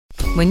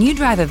When you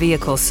drive a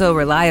vehicle so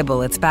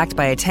reliable it's backed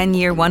by a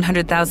 10-year,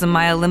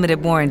 100,000-mile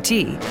limited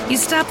warranty, you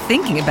stop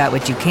thinking about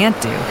what you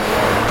can't do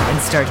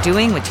and start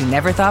doing what you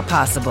never thought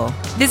possible.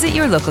 Visit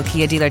your local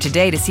Kia dealer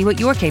today to see what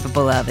you're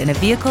capable of in a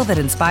vehicle that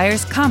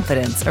inspires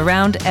confidence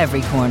around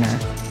every corner.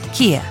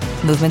 Kia,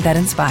 movement that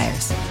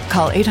inspires.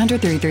 Call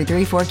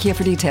 800-333-4KIA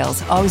for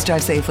details. Always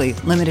drive safely.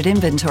 Limited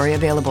inventory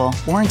available.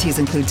 Warranties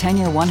include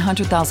 10-year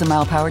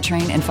 100,000-mile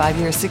powertrain and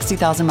 5-year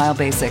 60,000-mile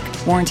basic.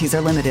 Warranties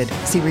are limited.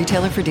 See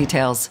retailer for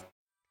details.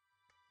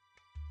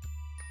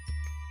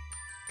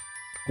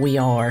 We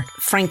are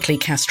frankly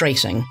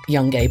castrating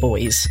young gay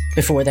boys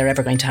before they're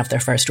ever going to have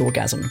their first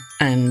orgasm,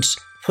 and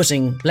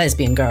putting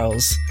lesbian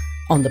girls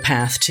on the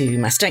path to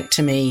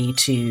mastectomy,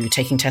 to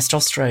taking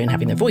testosterone,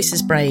 having their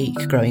voices break,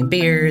 growing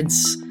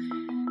beards.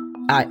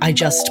 I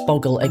just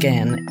boggle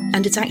again.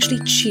 And it's actually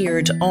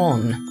cheered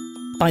on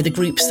by the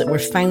groups that were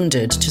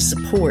founded to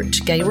support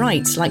gay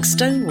rights, like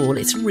Stonewall.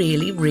 It's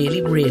really,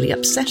 really, really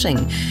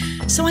upsetting.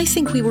 So I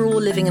think we were all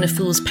living in a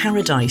fool's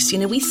paradise. You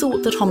know, we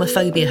thought that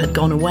homophobia had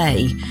gone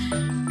away,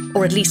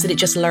 or at least that it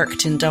just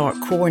lurked in dark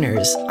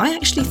corners. I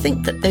actually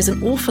think that there's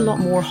an awful lot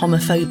more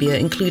homophobia,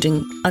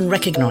 including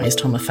unrecognised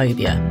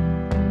homophobia.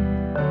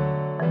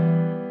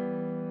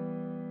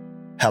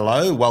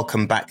 Hello,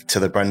 welcome back to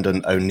the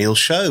Brendan O'Neill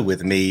Show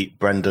with me,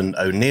 Brendan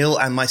O'Neill,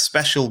 and my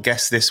special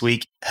guest this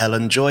week,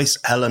 Helen Joyce.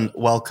 Helen,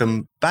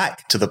 welcome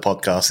back to the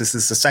podcast. This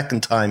is the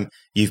second time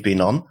you've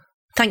been on.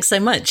 Thanks so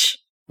much.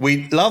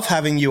 We love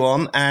having you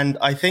on, and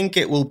I think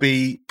it will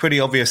be pretty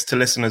obvious to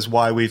listeners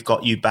why we've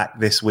got you back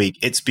this week.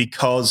 It's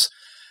because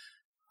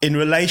in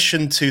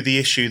relation to the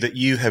issue that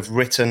you have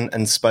written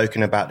and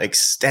spoken about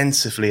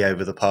extensively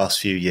over the past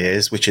few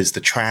years, which is the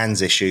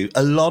trans issue,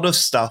 a lot of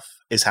stuff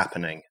is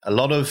happening. A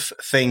lot of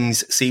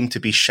things seem to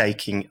be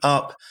shaking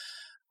up,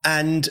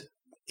 and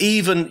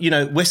even,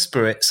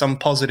 whisper it, some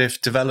positive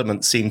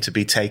developments seem to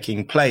be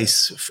taking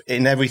place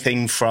in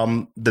everything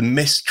from the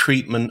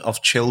mistreatment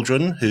of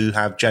children who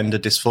have gender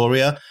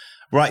dysphoria,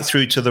 right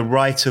through to the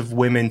right of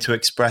women to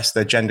express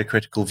their gender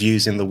critical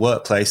views in the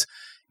workplace.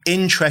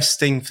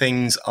 Interesting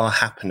things are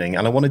happening,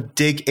 and I want to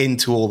dig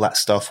into all that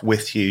stuff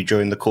with you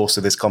during the course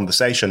of this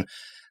conversation.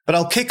 But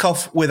I'll kick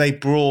off with a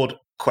broad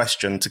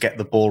question to get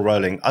the ball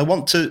rolling. I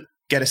want to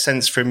get a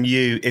sense from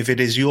you if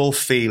it is your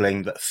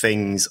feeling that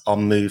things are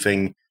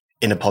moving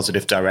in a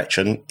positive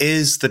direction.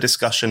 Is the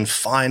discussion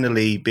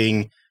finally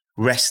being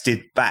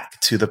wrested back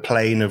to the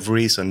plane of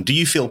reason? Do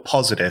you feel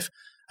positive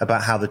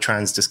about how the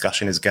trans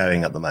discussion is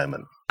going at the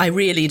moment? I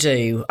really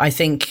do. I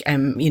think,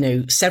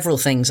 several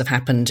things have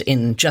happened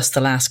in just the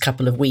last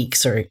couple of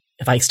weeks, or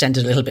if I extend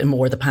it a little bit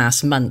more, the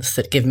past month,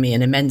 that give me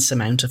an immense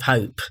amount of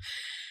hope.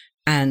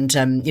 And,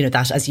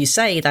 that, as you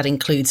say, that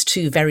includes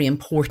two very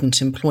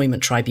important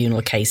employment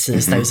tribunal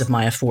cases, those of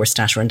Maya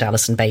Forstater and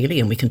Alison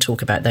Bailey, and we can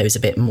talk about those a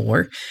bit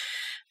more.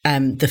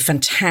 The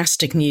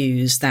fantastic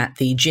news that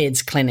the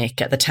GIDS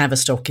clinic at the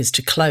Tavistock is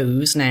to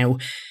close. Now,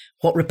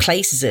 what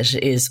replaces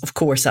it is, of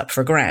course, up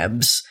for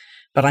grabs.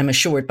 But I'm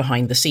assured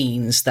behind the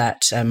scenes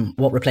that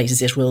what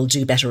replaces it will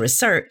do better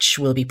research,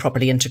 will be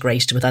properly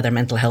integrated with other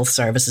mental health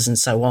services and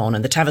so on.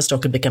 And the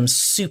Tavistock had become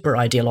super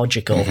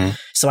ideological.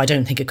 So I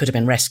don't think it could have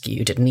been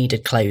rescued. It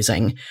needed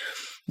closing.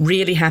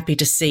 Really happy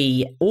to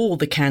see all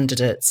the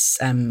candidates,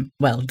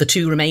 the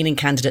two remaining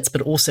candidates,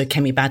 but also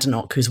Kemi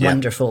Badenoch, who's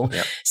wonderful,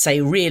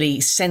 say really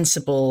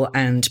sensible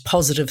and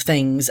positive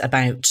things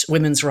about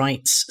women's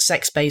rights,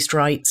 sex-based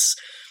rights.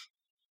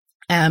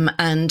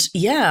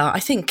 I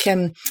think...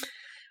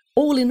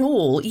 all in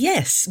all,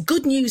 yes,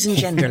 good news in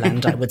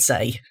Genderland, I would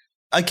say.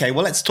 Okay,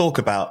 well, let's talk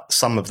about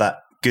some of that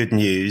good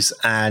news,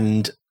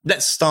 and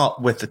let's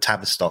start with the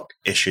Tavistock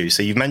issue.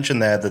 So you've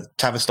mentioned there the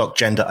Tavistock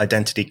Gender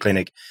Identity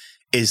Clinic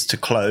is to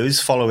close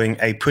following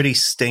a pretty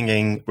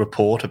stinging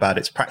report about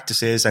its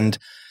practices and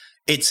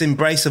its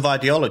embrace of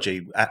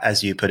ideology,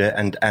 as you put it,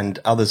 and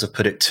others have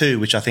put it too,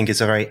 which I think is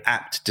a very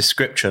apt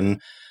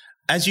description.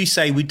 As you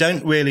say, we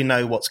don't really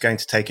know what's going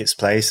to take its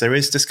place. There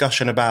is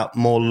discussion about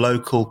more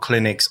local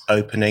clinics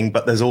opening,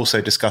 but there's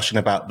also discussion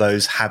about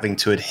those having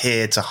to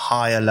adhere to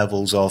higher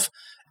levels of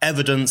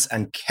evidence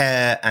and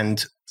care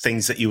and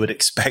things that you would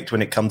expect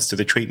when it comes to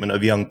the treatment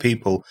of young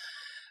people.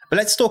 But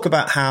let's talk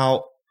about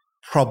how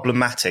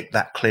problematic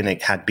that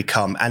clinic had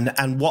become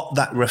and what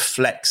that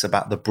reflects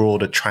about the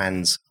broader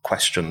trans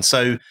question.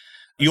 So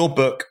your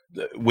book,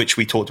 which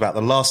we talked about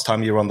the last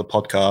time you were on the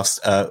podcast,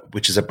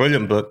 which is a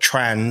brilliant book,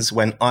 Trans,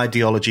 When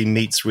Ideology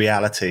Meets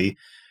Reality,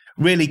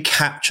 really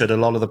captured a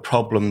lot of the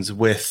problems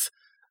with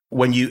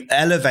when you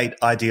elevate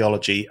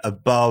ideology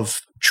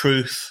above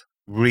truth,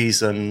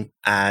 reason,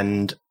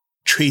 and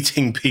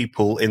treating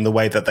people in the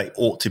way that they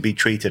ought to be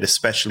treated,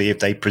 especially if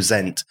they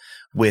present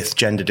with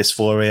gender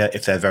dysphoria,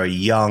 if they're very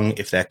young,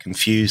 if they're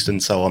confused,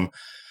 and so on.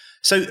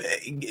 So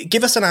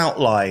give us an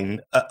outline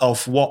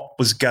of what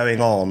was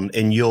going on,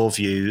 in your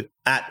view,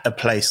 at a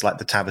place like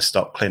the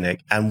Tavistock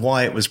Clinic and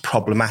why it was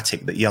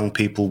problematic that young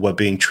people were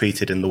being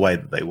treated in the way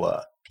that they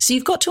were. So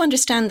you've got to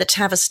understand the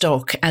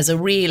Tavistock as a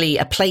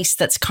place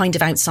that's kind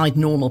of outside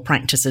normal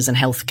practices in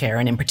healthcare,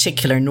 and in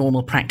particular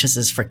normal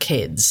practices for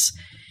kids.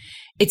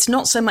 It's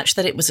not so much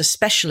that it was a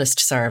specialist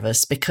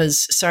service,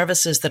 because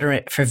services that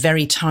are for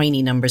very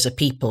tiny numbers of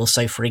people,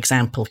 so for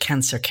example,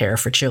 cancer care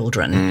for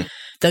children,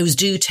 those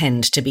do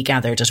tend to be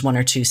gathered at one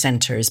or two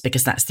centres,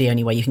 because that's the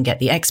only way you can get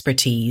the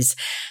expertise.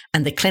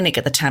 And the clinic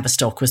at the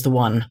Tavistock was the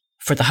one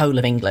for the whole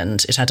of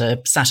England. It had a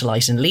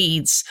satellite in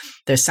Leeds,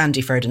 there's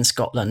Sandyford in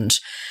Scotland,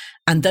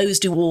 and those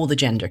do all the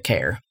gender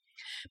care.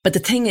 But the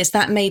thing is,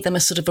 that made them a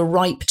sort of a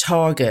ripe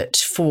target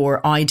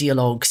for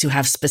ideologues who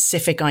have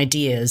specific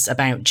ideas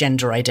about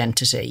gender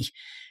identity.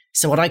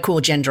 So what I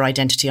call gender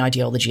identity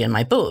ideology in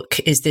my book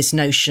is this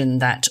notion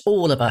that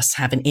all of us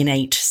have an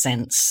innate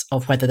sense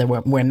of whether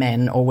we're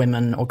men or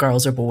women or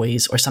girls or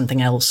boys or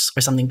something else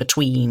or something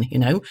between, you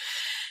know.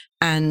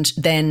 And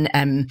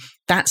then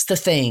that's the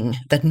thing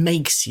that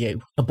makes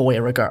you a boy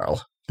or a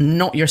girl.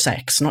 Not your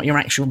sex, not your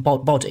actual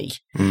body.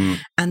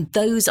 And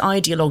those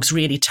ideologues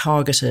really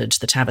targeted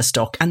the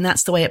Tavistock, and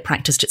that's the way it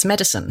practiced its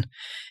medicine.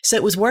 So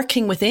it was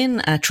working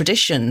within a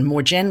tradition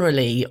more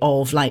generally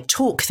of like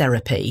talk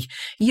therapy,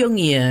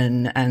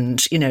 Jungian,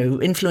 and, you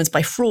know, influenced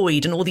by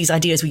Freud and all these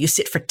ideas where you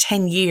sit for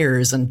 10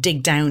 years and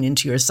dig down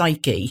into your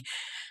psyche.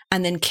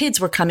 And then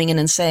kids were coming in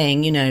and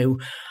saying, you know,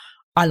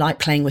 I like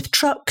playing with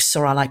trucks,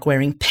 or I like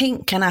wearing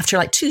pink. And after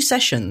like 2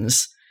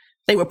 sessions,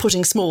 they were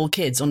putting small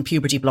kids on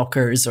puberty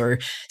blockers or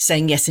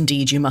saying, yes,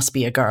 indeed, you must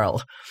be a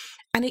girl.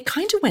 And it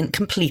kind of went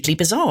completely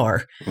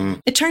bizarre.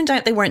 It turned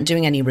out they weren't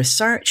doing any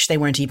research. They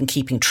weren't even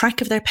keeping track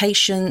of their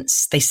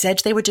patients. They said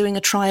they were doing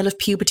a trial of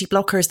puberty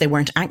blockers. They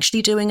weren't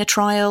actually doing a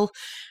trial.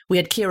 We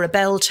had Kira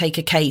Bell take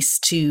a case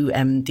to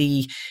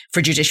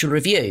for judicial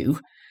review,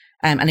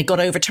 and it got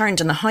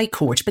overturned in the High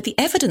Court. But the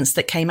evidence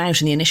that came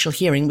out in the initial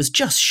hearing was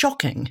just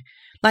shocking.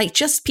 Like,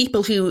 just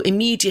people who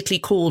immediately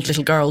called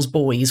little girls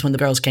boys when the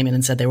girls came in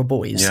and said they were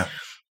boys. Yeah.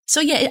 So,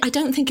 yeah, I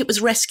don't think it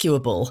was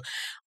rescuable.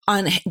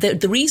 And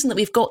the reason that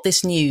we've got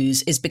this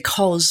news is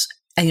because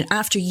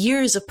after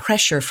years of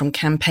pressure from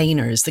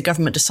campaigners, the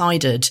government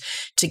decided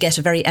to get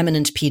a very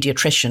eminent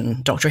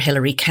paediatrician, Dr.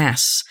 Hilary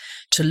Cass,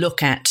 to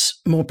look at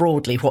more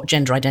broadly what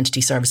gender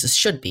identity services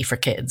should be for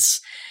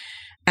kids.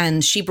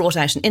 And she brought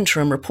out an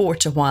interim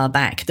report a while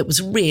back that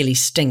was really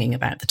stinging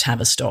about the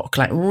Tavistock,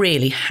 like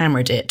really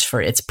hammered it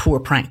for its poor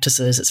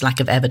practices, its lack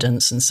of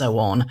evidence and so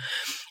on.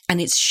 And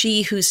it's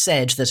she who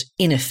said that,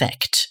 in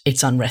effect,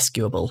 it's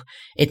unrescuable.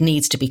 It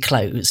needs to be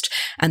closed.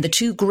 And the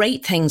two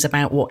great things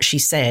about what she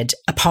said,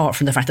 apart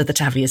from the fact that the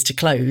Tavi is to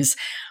close,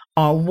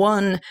 are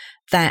one,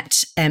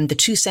 that the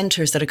two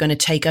centres that are going to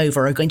take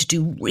over are going to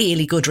do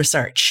really good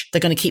research. They're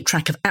going to keep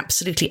track of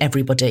absolutely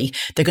everybody.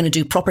 They're going to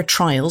do proper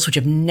trials, which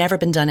have never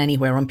been done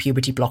anywhere on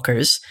puberty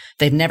blockers.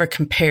 They've never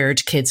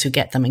compared kids who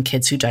get them and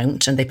kids who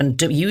don't. And they've been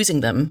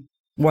using them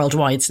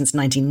worldwide since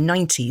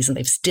 1990s, and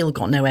they've still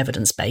got no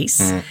evidence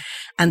base.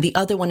 And the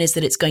other one is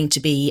that it's going to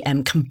be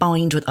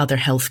combined with other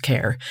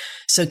healthcare.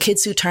 So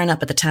kids who turn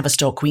up at the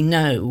Tavistock, we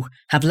know,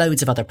 have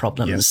loads of other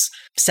problems,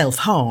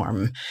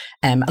 self-harm.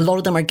 A lot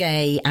of them are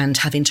gay and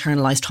have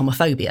internalized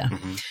homophobia.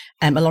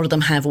 A lot of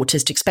them have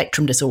autistic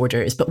spectrum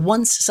disorders. But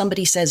once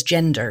somebody says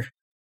gender,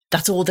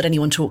 that's all that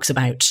anyone talks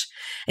about.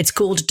 It's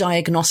called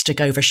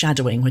diagnostic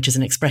overshadowing, which is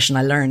an expression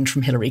I learned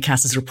from Hilary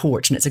Cass's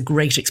report, and it's a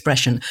great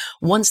expression.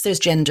 Once there's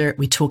gender,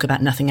 we talk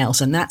about nothing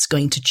else, and that's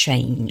going to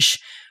change.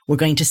 We're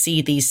going to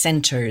see these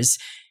centres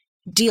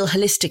deal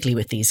holistically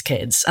with these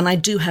kids. And I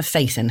do have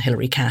faith in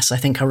Hilary Cass. I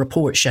think her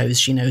report shows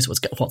she knows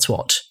what's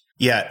what.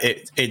 Yeah,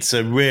 it's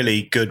a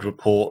really good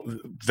report,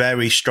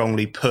 very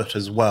strongly put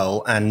as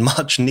well, and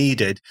much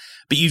needed.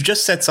 But you've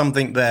just said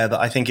something there that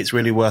I think it's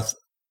really worth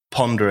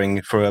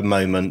pondering for a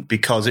moment,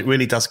 because it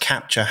really does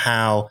capture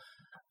how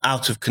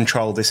out of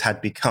control this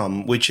had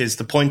become, which is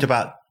the point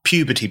about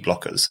puberty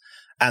blockers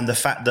and the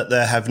fact that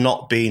there have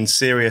not been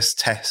serious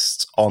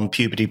tests on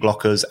puberty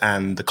blockers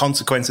and the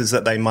consequences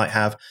that they might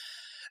have.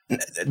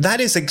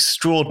 That is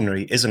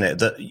extraordinary, isn't it?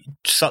 That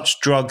such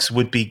drugs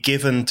would be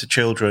given to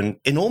children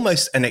in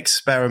almost an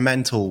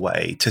experimental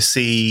way to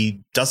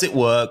see, does it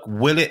work?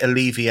 Will it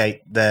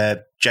alleviate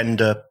their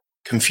gender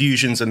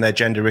confusions and their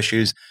gender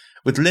issues,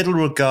 with little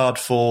regard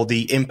for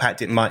the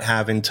impact it might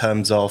have in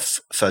terms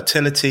of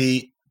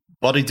fertility,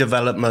 body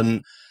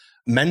development,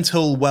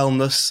 mental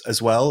wellness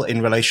as well,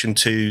 in relation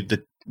to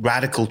the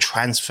radical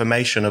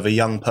transformation of a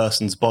young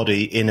person's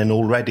body in an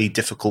already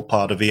difficult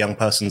part of a young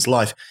person's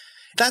life.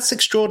 That's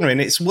extraordinary, and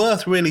it's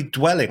worth really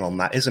dwelling on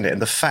that, isn't it?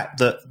 And the fact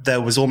that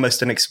there was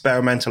almost an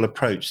experimental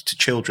approach to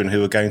children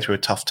who were going through a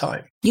tough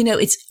time. You know,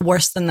 it's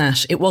worse than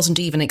that. It wasn't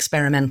even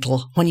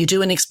experimental. When you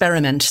do an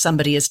experiment,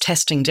 somebody is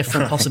testing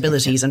different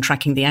possibilities and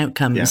tracking the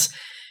outcomes. Yeah.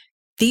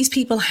 These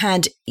people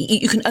had,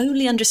 you can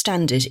only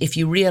understand it if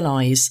you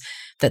realise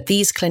that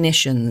these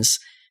clinicians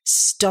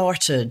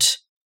started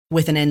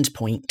with an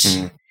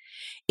endpoint.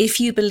 If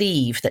you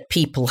believe that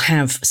people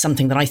have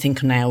something that I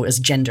think now as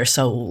gender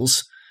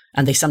souls,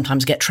 and they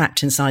sometimes get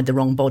trapped inside the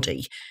wrong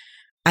body,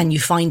 and you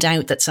find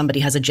out that somebody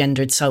has a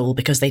gendered soul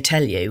because they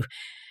tell you,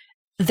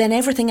 then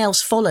everything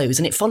else follows,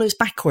 and it follows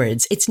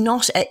backwards. It's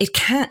not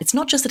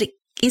just that it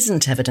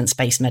isn't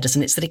evidence-based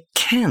medicine, it's that it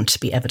can't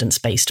be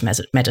evidence-based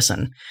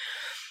medicine.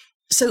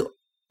 So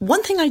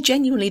one thing I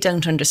genuinely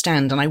don't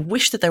understand, and I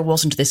wish that there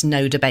wasn't this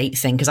no debate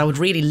thing, because I would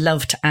really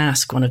love to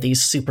ask one of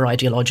these super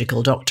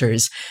ideological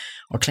doctors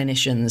or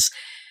clinicians,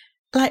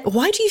 like,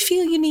 why do you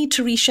feel you need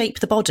to reshape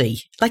the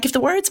body? Like, if the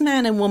words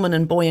man and woman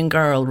and boy and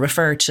girl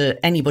refer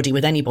to anybody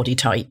with any body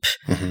type,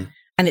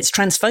 and it's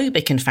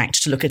transphobic, in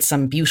fact, to look at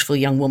some beautiful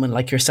young woman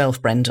like yourself,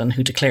 Brendan,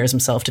 who declares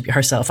himself to be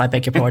herself, I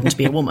beg your pardon, to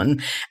be a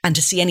woman, and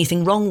to see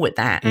anything wrong with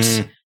that.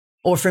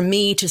 Or for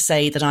me to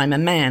say that I'm a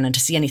man and to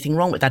see anything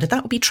wrong with that, if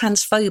that would be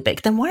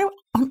transphobic, then why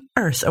on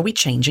earth are we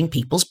changing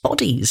people's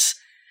bodies?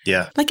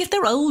 Yeah. Like, if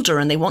they're older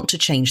and they want to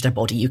change their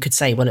body, you could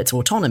say, well, it's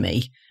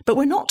autonomy. But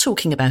we're not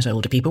talking about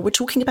older people. We're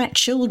talking about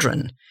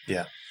children.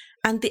 Yeah.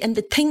 And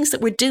the things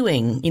that we're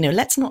doing, you know,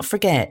 let's not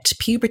forget,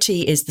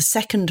 puberty is the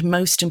second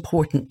most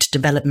important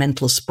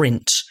developmental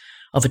sprint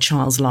of a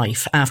child's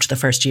life after the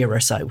first year or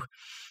so.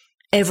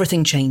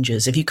 Everything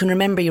changes. If you can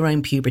remember your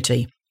own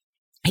puberty,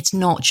 it's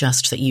not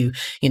just that you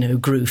know,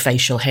 grew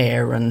facial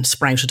hair and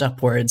sprouted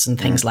upwards and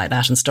things like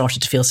that and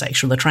started to feel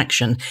sexual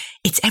attraction.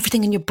 It's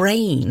everything in your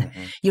brain,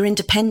 your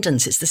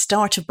independence. It's the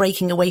start of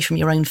breaking away from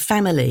your own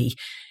family.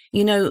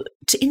 You know,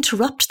 to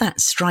interrupt that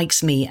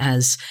strikes me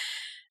as,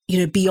 you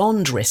know,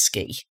 beyond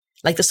risky.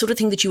 Like the sort of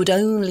thing that you would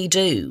only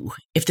do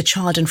if the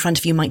child in front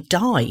of you might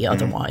die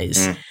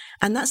otherwise.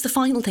 And that's the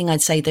final thing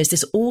I'd say. There's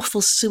this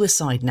awful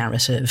suicide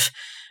narrative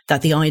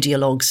that the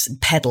ideologues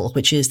peddle,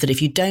 which is that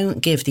if you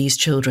don't give these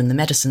children the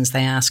medicines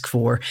they ask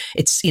for,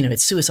 it's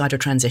suicide or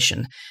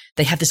transition.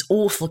 They have this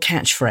awful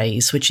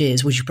catchphrase, which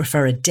is, would you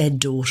prefer a dead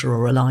daughter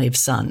or a live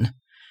son?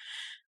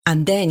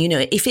 And then, you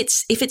know, if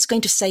it's going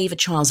to save a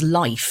child's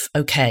life,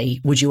 okay,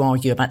 would you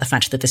argue about the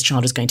fact that this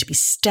child is going to be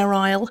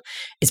sterile,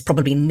 is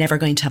probably never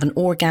going to have an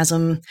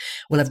orgasm,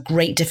 will have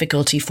great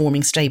difficulty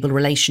forming stable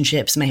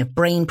relationships, may have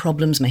brain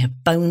problems, may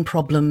have bone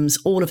problems,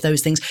 all of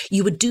those things.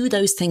 You would do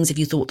those things if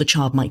you thought the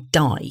child might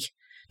die.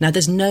 Now,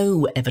 there's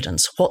no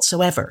evidence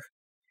whatsoever.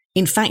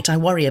 In fact, I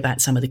worry about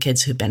some of the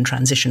kids who've been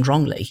transitioned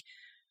wrongly.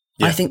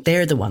 Yeah. I think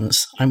they're the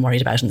ones I'm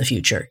worried about in the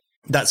future.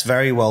 That's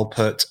very well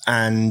put.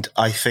 And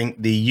I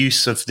think the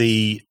use of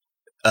the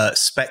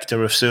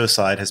spectre of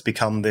suicide has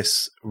become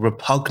this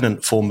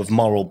repugnant form of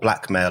moral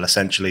blackmail,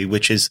 essentially,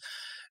 which is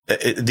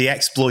the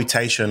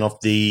exploitation of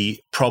the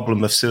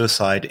problem of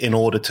suicide in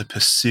order to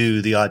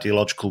pursue the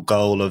ideological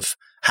goal of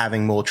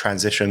having more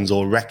transitions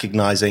or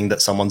recognizing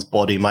that someone's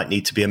body might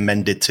need to be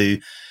amended to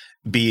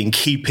be in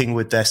keeping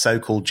with their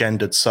so-called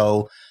gendered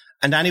soul.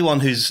 And anyone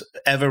who's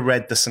ever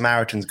read the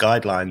Samaritan's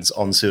guidelines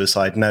on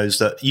suicide knows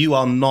that you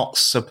are not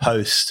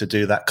supposed to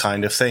do that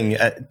kind of thing.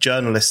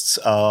 Journalists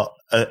are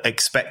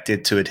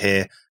expected to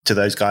adhere to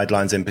those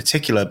guidelines in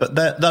particular, but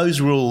those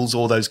rules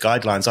or those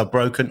guidelines are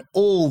broken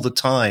all the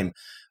time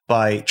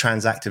by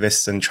trans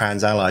activists and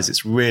trans allies.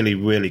 It's really,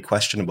 really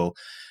questionable.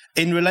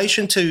 In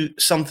relation to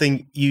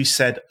something you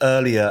said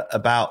earlier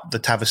about the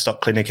Tavistock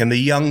Clinic and the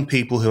young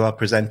people who are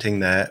presenting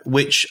there,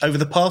 which over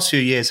the past few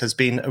years has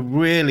been a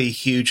really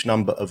huge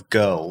number of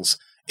girls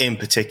in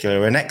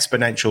particular, an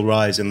exponential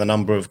rise in the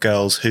number of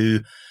girls who,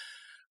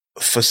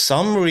 for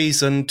some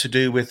reason to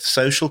do with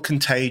social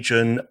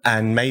contagion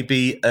and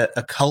maybe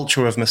a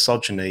culture of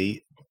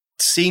misogyny,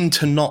 seem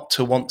to not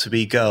to want to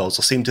be girls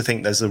or seem to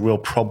think there's a real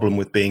problem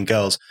with being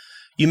girls.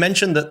 You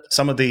mentioned that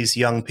some of these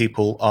young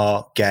people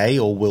are gay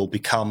or will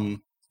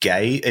become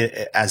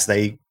gay as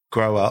they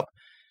grow up.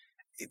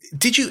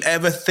 Did you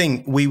ever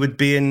think we would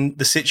be in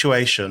the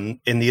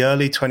situation in the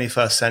early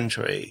 21st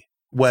century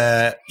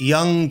where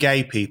young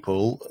gay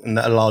people, and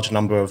a large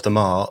number of them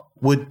are,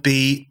 would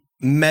be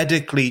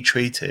medically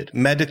treated,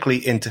 medically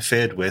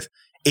interfered with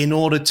in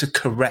order to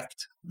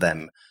correct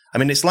them? I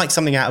mean, it's like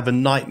something out of a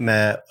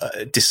nightmare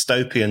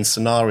dystopian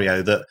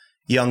scenario that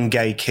young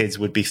gay kids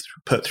would be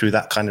put through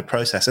that kind of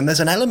process. And there's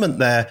an element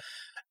there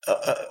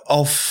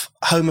of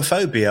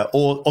homophobia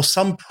or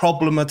some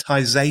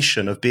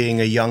problematization of being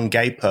a young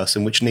gay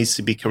person, which needs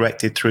to be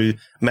corrected through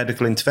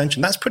medical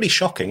intervention. That's pretty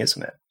shocking,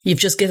 isn't it? You've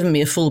just given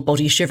me a full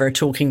body shiver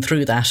talking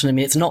through that. And I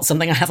mean, it's not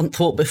something I haven't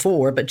thought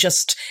before, but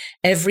just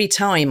every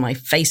time I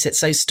face it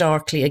so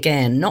starkly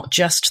again, not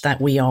just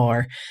that we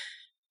are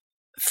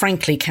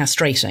frankly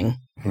castrating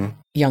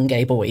young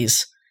gay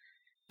boys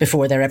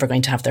before they're ever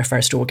going to have their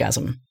first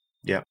orgasm.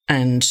 Yeah.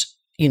 And,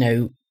 you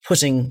know,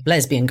 putting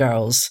lesbian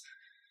girls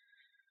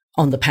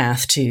on the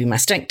path to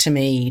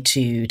mastectomy,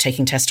 to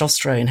taking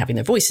testosterone, having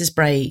their voices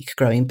break,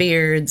 growing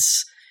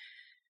beards.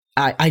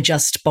 I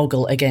just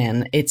boggle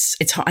again. It's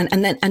hard.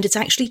 And it's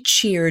actually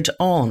cheered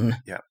on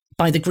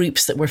by the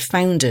groups that were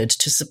founded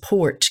to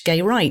support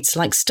gay rights,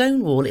 like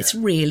Stonewall. It's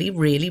really,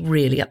 really,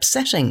 really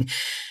upsetting.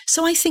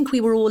 So I think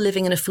we were all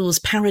living in a fool's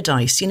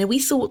paradise. You know, we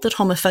thought that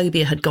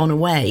homophobia had gone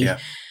away. Yeah.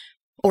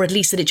 Or at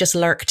least that it just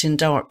lurked in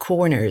dark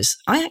corners.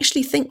 I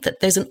actually think that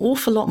there's an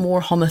awful lot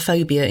more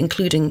homophobia,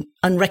 including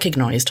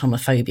unrecognised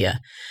homophobia.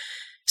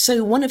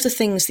 So one of the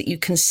things that you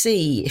can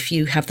see, if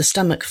you have the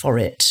stomach for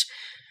it,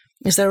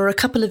 is there are a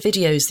couple of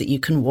videos that you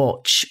can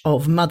watch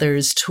of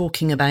mothers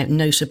talking about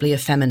notably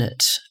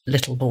effeminate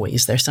little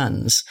boys, their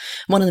sons.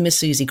 One of them is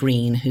Susie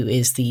Green, who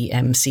is the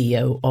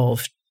CEO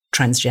of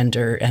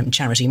transgender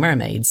charity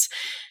Mermaids.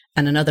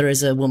 And another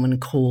is a woman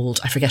called,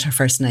 I forget her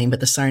first name, but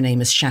the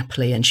surname is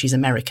Shapley, and she's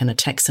American, a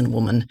Texan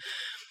woman.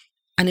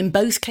 And in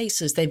both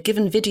cases, they've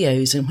given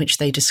videos in which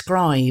they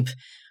describe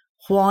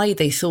why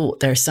they thought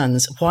their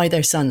sons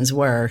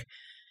were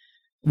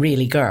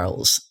really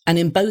girls. And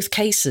in both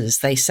cases,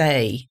 they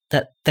say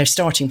that their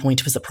starting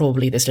point was that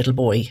probably this little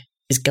boy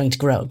is going to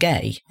grow up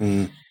gay.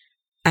 Mm.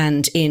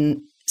 And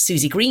in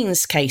Susie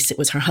Green's case, it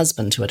was her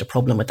husband who had a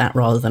problem with that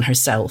rather than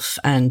herself.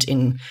 And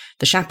in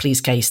the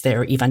Shapley's case,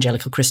 they're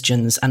evangelical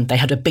Christians and they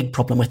had a big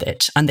problem with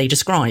it. And they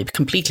describe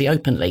completely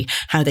openly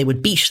how they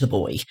would beat the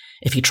boy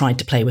if he tried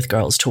to play with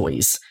girls'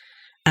 toys,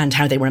 and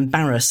how they were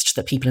embarrassed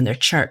that people in their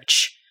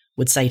church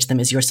would say to them,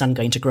 "Is your son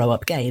going to grow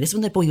up gay?" This is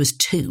when the boy was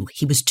 2.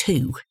 He was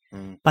 2.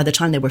 Mm. By the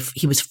time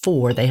he was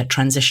 4, they had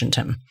transitioned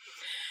him.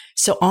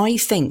 So I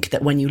think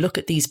that when you look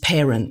at these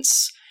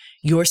parents,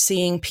 you're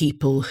seeing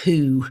people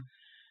who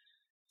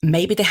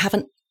maybe they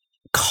haven't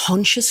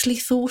consciously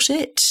thought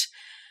it,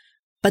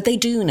 but they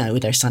do know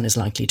their son is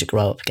likely to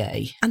grow up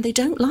gay. And they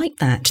don't like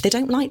that. They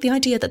don't like the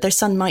idea that their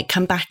son might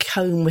come back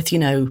home with,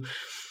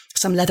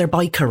 some leather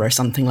biker or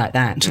something like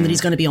that, and that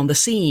he's going to be on the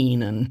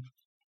scene, and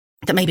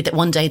that maybe that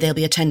one day they'll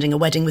be attending a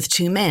wedding with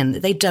 2 men.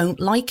 They don't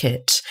like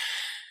it.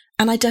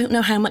 And I don't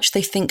know how much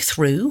they think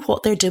through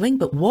what they're doing,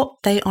 but what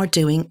they are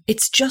doing,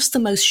 it's just the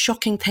most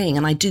shocking thing.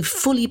 And I do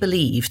fully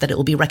believe that it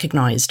will be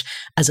recognised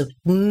as a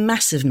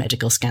massive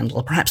medical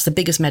scandal, perhaps the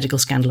biggest medical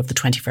scandal of the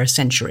 21st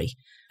century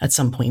at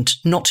some point,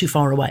 not too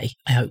far away,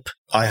 I hope.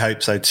 I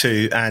hope so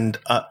too. And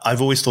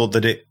I've always thought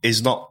that it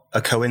is not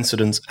a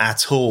coincidence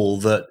at all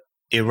that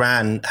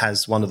Iran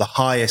has one of the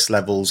highest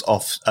levels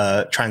of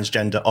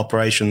transgender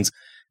operations,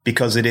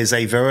 because it is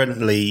a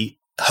virulently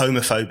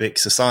homophobic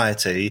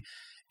society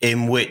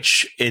in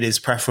which it is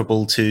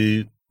preferable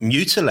to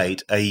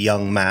mutilate a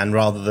young man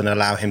rather than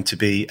allow him to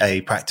be a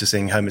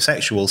practicing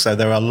homosexual. So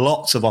there are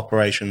lots of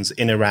operations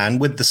in Iran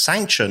with the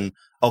sanction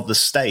of the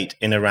state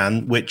in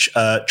Iran, which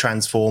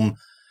transform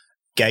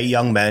gay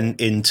young men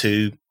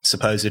into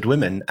supposed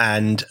women.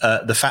 And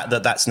the fact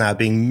that that's now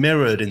being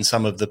mirrored in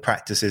some of the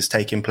practices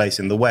taking place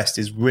in the West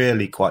is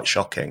really quite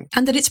shocking.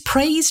 And that it's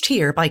praised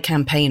here by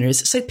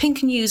campaigners. So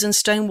Pink News and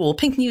Stonewall.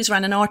 Pink News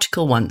ran an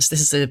article once.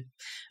 This is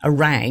a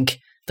rag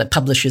that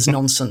publishes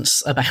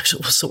nonsense about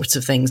all sorts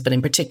of things, but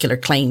in particular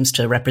claims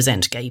to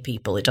represent gay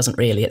people. It doesn't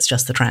really, it's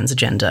just the trans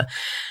agenda.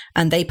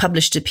 And they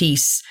published a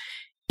piece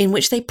in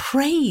which they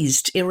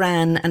praised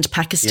Iran and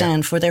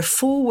Pakistan for their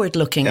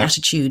forward-looking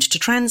attitude to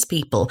trans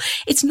people.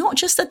 It's not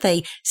just that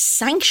they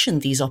sanction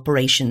these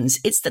operations,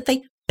 it's that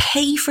they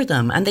pay for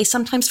them, and they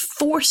sometimes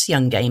force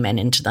young gay men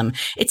into them.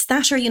 It's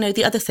that or,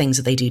 the other things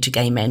that they do to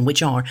gay men,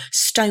 which are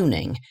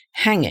stoning,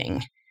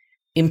 hanging,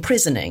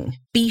 imprisoning,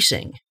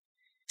 beating.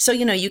 So,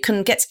 you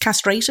can get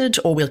castrated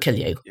or we'll kill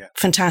you. Yeah.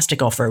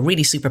 Fantastic offer,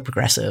 really super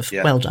progressive.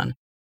 Yeah. Well done.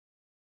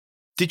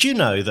 Did you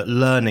know that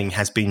learning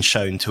has been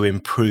shown to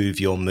improve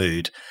your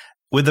mood?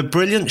 With the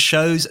brilliant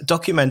shows,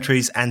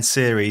 documentaries and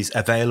series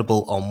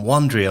available on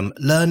Wondrium,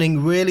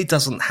 learning really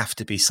doesn't have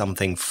to be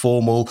something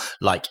formal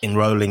like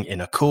enrolling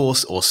in a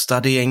course or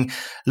studying.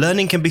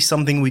 Learning can be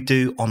something we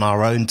do on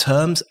our own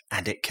terms,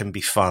 and it can be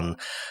fun.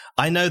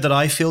 I know that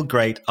I feel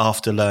great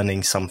after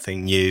learning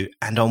something new,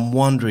 and on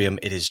Wondrium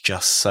it is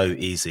just so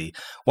easy.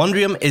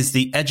 Wondrium is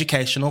the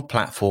educational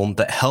platform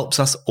that helps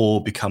us all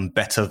become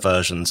better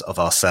versions of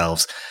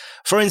ourselves.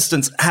 For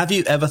instance, have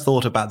you ever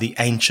thought about the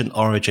ancient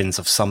origins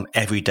of some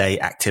everyday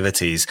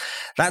activities?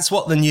 That's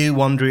what the new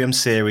Wondrium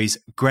series,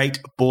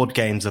 Great Board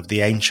Games of the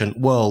Ancient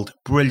World,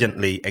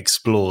 brilliantly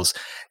explores.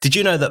 Did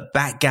you know that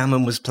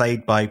backgammon was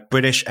played by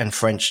British and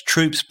French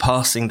troops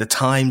passing the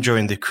time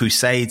during the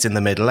Crusades in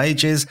the Middle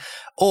Ages?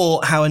 Or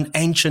how an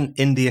ancient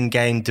Indian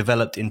game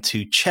developed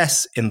into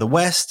chess in the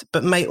West,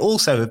 but may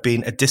also have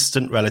been a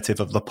distant relative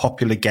of the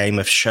popular game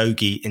of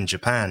shogi in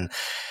Japan?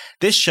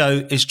 This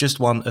show is just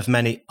one of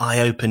many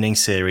eye-opening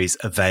series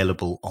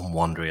available on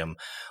Wondrium.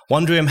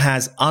 Wondrium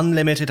has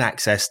unlimited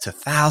access to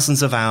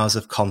thousands of hours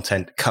of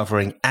content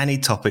covering any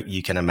topic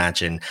you can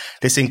imagine.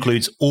 This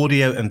includes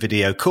audio and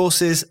video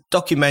courses,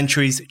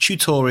 documentaries,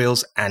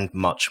 tutorials, and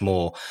much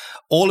more.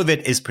 All of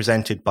it is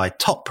presented by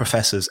top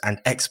professors and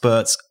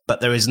experts,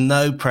 but there is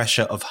no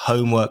pressure of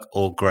homework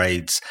or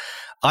grades.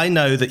 I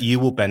know that you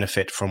will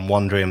benefit from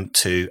Wondrium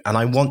too, and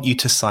I want you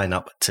to sign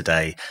up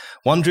today.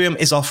 Wondrium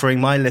is offering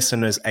my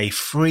listeners a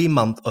free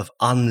month of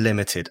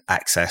unlimited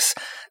access.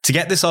 To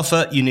get this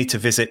offer, you need to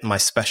visit my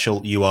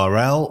special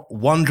URL,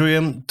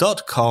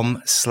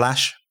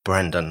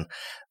 wondrium.com/Brendan.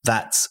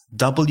 That's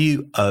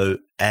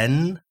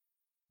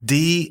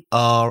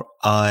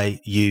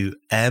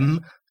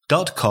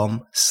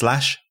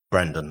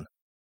WONDRIUM.com/Brendan.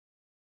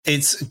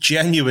 It's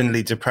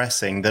genuinely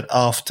depressing that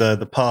after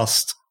the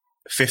past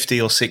 50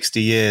 or 60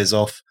 years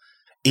of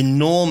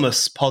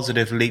enormous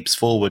positive leaps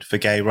forward for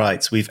gay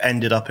rights, we've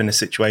ended up in a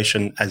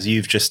situation, as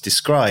you've just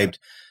described,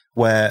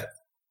 where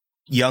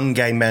young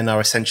gay men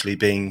are essentially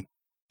being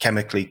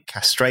chemically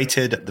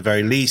castrated at the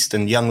very least,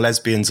 and young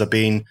lesbians are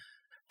being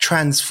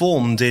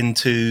transformed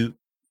into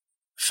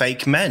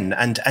fake men.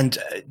 And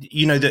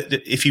you know,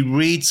 if you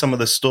read some of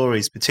the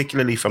stories,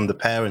 particularly from the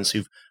parents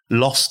who've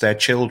lost their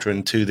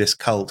children to this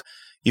cult,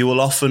 you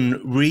will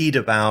often read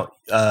about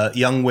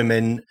young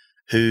women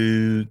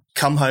who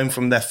come home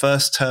from their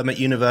first term at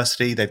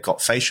university. They've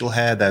got facial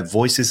hair, their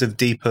voices have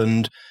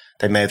deepened,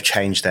 they may have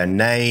changed their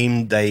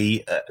name,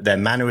 their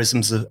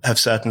mannerisms have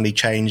certainly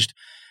changed.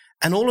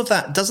 And all of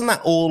that, doesn't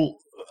that all,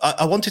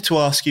 I wanted to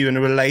ask you in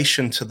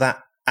relation to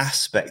that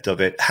aspect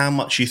of it, how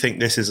much you think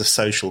this is a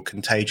social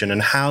contagion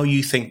and how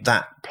you think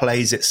that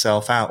plays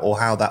itself out or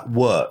how that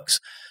works.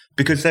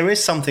 Because there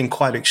is something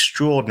quite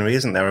extraordinary,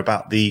 isn't there,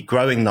 about the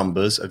growing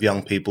numbers of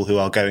young people who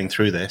are going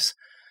through this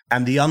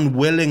and the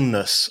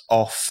unwillingness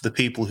of the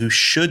people who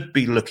should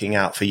be looking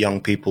out for young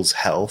people's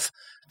health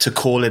to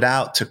call it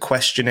out, to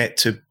question it,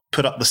 to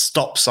put up the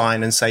stop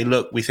sign and say,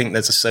 look, we think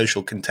there's a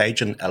social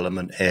contagion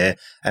element here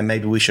and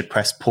maybe we should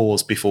press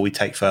pause before we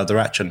take further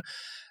action.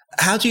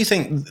 How do you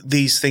think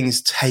these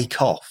things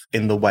take off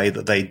in the way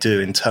that they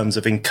do in terms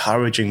of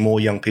encouraging more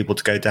young people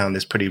to go down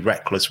this pretty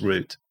reckless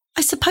route?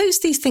 I suppose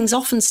these things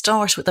often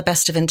start with the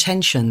best of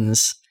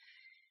intentions.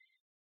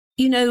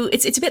 You know,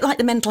 it's a bit like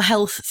the mental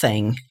health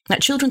thing.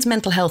 Like, children's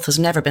mental health has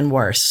never been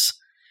worse.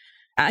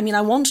 I mean,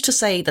 I want to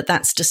say that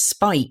that's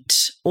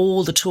despite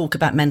all the talk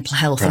about mental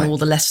health and all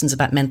the lessons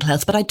about mental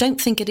health, but I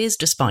don't think it is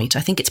despite.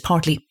 I think it's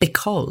partly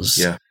because.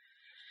 Yeah.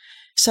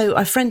 So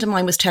a friend of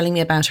mine was telling me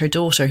about her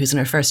daughter who's in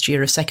her first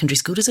year of secondary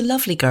school, who's a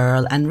lovely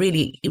girl and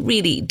really,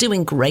 really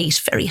doing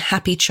great, very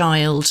happy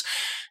child.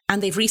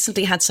 And they've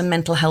recently had some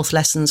mental health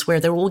lessons where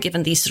they're all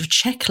given these sort of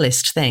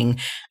checklist thing.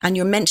 And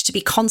you're meant to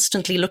be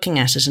constantly looking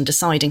at it and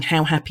deciding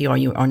how happy are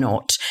you or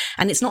not.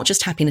 And it's not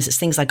just happiness. It's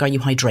things like, are you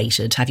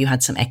hydrated? Have you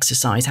had some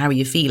exercise? How are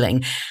you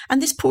feeling?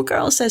 And this poor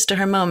girl says to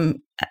her mum,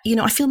 you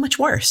know, I feel much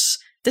worse.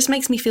 This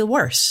makes me feel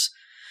worse.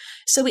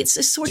 So it's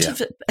a sort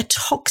of a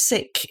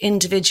toxic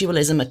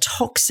individualism, a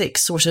toxic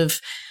sort of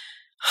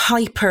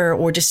hyper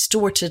or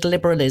distorted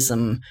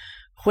liberalism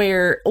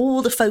where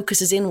all the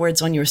focus is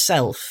inwards on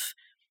yourself.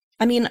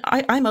 I mean,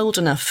 I'm old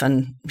enough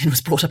and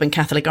was brought up in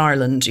Catholic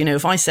Ireland. You know,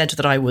 if I said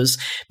that I was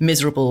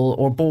miserable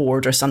or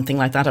bored or something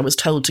like that, I was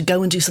told to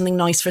go and do something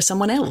nice for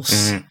someone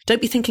else. Mm-hmm.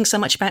 Don't be thinking so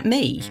much about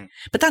me. Mm-hmm.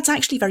 But that's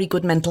actually very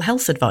good mental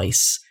health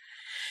advice.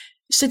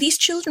 So these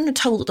children are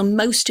told that the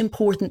most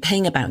important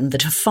thing about them, the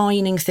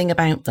defining thing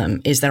about them,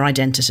 is their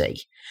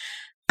identity.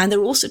 And they're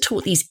also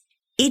taught these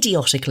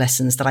idiotic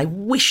lessons that I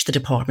wish the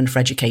Department for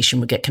Education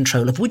would get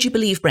control of. Would you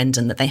believe,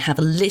 Brendan, that they have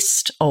a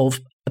list of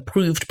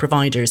approved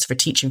providers for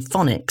teaching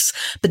phonics,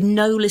 but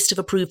no list of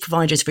approved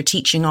providers for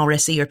teaching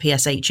RSE or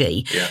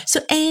PSHE? Yeah.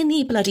 So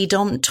any bloody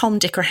Tom,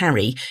 Dick or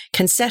Harry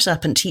can set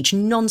up and teach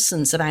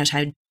nonsense about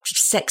how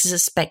sex is a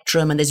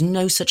spectrum and there's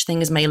no such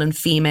thing as male and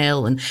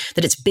female and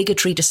that it's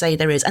bigotry to say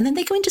there is. And then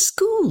they go into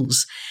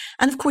schools.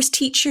 And of course,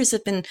 teachers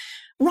have been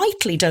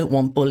rightly don't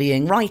want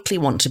bullying, rightly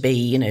want to be,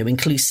 you know,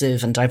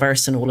 inclusive and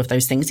diverse and all of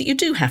those things that you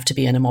do have to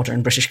be in a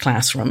modern British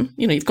classroom.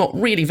 You know, you've got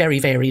really very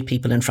varied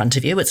people in front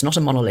of you. It's not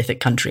a monolithic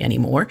country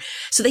anymore.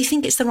 So they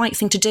think it's the right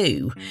thing to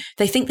do. Mm.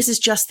 They think this is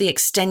just the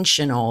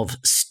extension of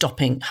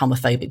stopping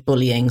homophobic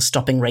bullying,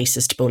 stopping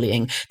racist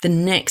bullying. The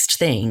next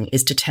thing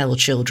is to tell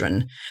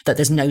children that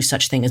there's no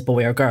such thing as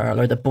boy or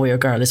girl, or that boy or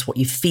girl is what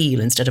you feel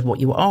instead of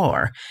what you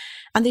are.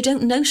 And they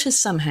don't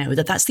notice somehow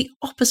that that's the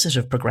opposite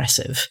of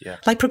progressive. Yeah.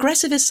 Like,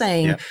 progressive is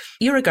saying,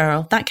 you're a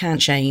girl, that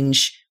can't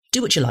change.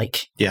 Do what you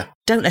like. Yeah.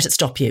 Don't let it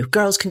stop you.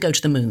 Girls can go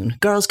to the moon.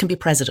 Girls can be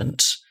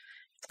president.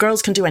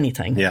 Girls can do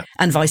anything. Yeah.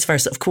 And vice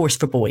versa, of course,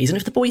 for boys. And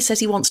if the boy says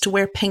he wants to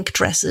wear pink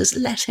dresses,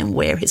 let him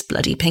wear his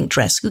bloody pink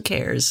dress. Who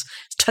cares?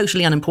 It's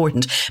totally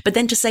unimportant. But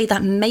then to say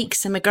that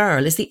makes him a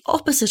girl is the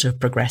opposite of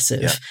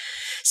progressive. Yeah.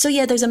 So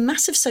yeah, there's a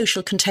massive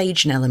social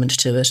contagion element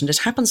to it. And it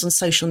happens on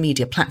social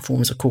media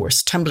platforms, of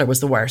course. Tumblr was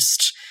the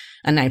worst.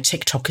 And now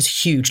TikTok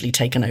has hugely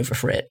taken over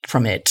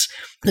from it.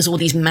 There's all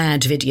these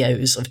mad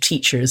videos of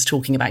teachers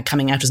talking about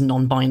coming out as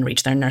non-binary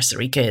to their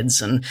nursery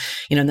kids. And,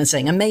 you know, and then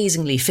saying,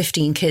 amazingly,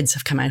 15 kids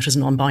have come out as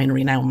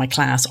non-binary now in my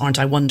class. Aren't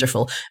I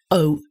wonderful?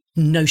 Oh,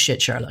 no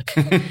shit, Sherlock.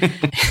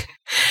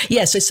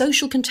 Yeah, so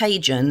social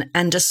contagion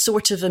and a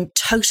sort of a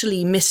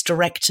totally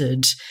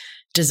misdirected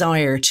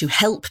desire to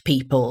help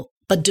people,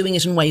 but doing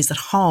it in ways that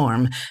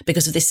harm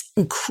because of this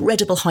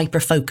incredible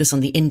hyper-focus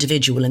on the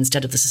individual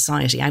instead of the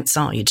society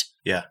outside.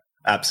 Yeah.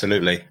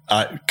 Absolutely.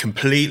 I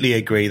completely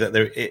agree that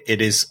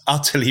it is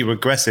utterly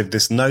regressive,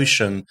 this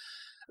notion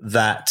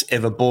that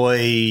if a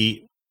boy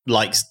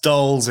likes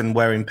dolls and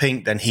wearing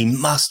pink, then he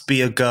must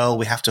be a girl.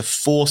 We have to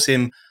force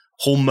him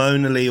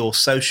hormonally or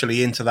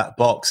socially into that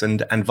box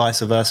and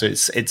vice versa.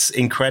 It's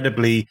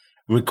incredibly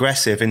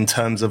regressive in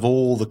terms of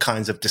all the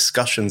kinds of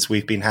discussions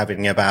we've been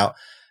having about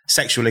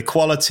sexual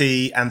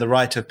equality and the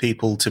right of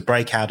people to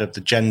break out of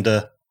the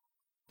gender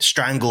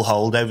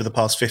stranglehold over the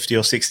past 50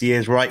 or 60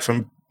 years, right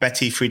from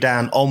Betty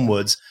Friedan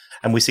onwards,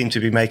 and we seem to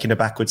be making a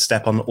backward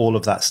step on all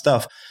of that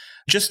stuff.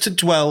 Just to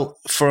dwell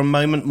for a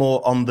moment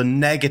more on the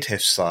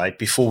negative side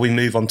before we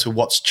move on to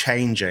what's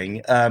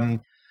changing, I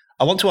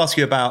want to ask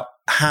you about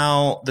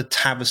how the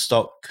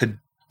Tavistock could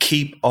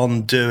keep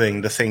on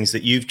doing the things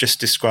that you've just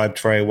described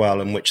very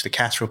well, and which the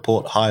Cass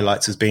report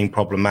highlights as being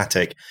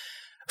problematic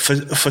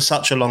for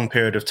such a long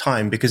period of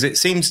time? Because it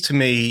seems to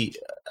me,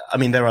 I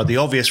mean, there are the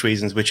obvious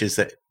reasons, which is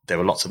that there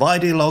were lots of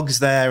ideologues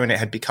there, and it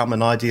had become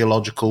an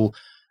ideological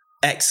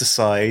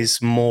exercise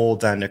more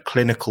than a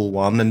clinical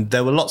one, and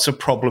there were lots of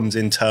problems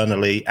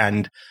internally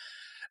and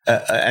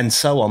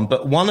so on.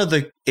 But one of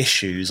the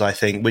issues, I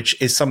think, which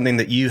is something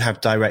that you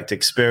have direct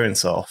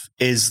experience of,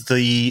 is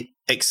the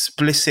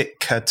explicit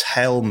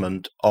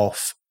curtailment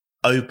of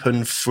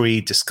open,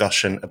 free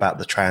discussion about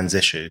the trans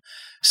issue.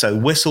 So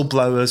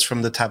whistleblowers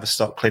from the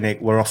Tavistock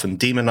Clinic were often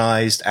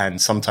demonized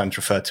and sometimes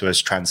referred to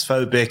as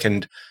transphobic,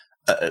 and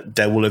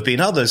there will have been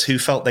others who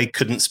felt they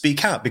couldn't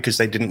speak out because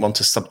they didn't want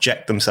to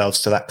subject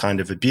themselves to that kind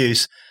of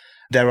abuse.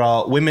 There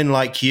are women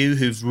like you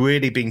who've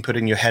really been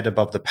putting your head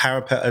above the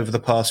parapet over the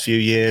past few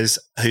years,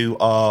 who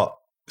are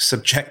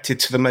subjected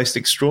to the most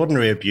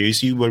extraordinary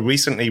abuse. You were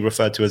recently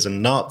referred to as a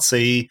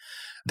Nazi.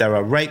 There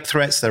are rape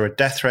threats. There are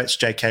death threats.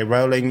 J.K.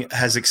 Rowling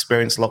has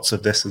experienced lots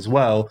of this as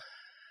well.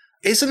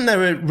 Isn't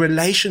there a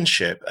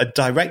relationship, a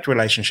direct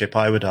relationship,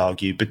 I would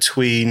argue,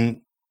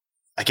 between,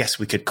 I guess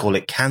we could call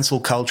it cancel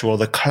culture, or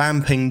the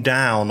clamping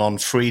down on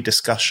free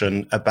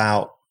discussion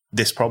about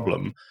this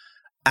problem,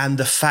 and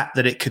the fact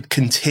that it could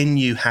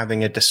continue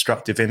having a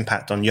destructive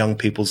impact on young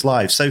people's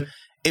lives? So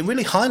it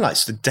really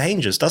highlights the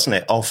dangers, doesn't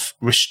it, of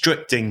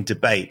restricting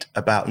debate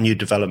about new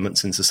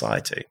developments in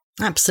society?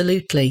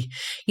 Absolutely.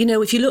 You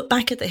know, if you look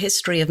back at the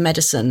history of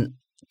medicine,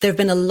 there have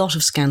been a lot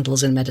of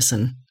scandals in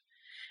medicine.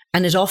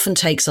 And it often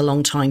takes a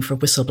long time for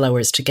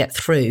whistleblowers to get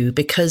through,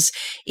 because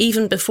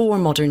even before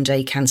modern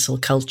day cancel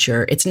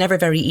culture, it's never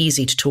very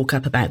easy to talk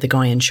up about the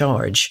guy in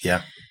charge.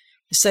 Yeah.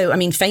 So, I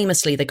mean,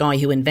 famously, the guy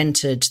who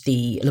invented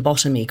the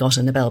lobotomy got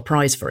a Nobel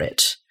Prize for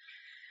it.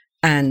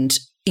 And,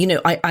 you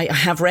know, I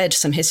have read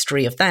some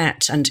history of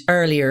that and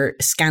earlier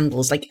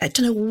scandals. Like, I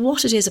don't know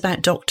what it is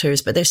about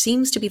doctors, but there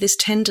seems to be this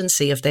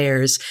tendency of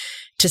theirs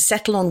to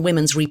settle on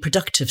women's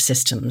reproductive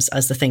systems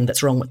as the thing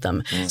that's wrong with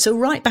them. So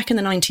right back in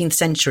the 19th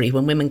century,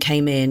 when women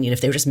came in, you know,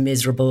 if they were just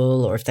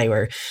miserable or if they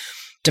were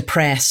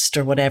depressed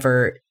or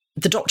whatever,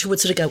 the doctor would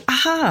sort of go,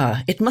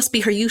 aha, it must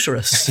be her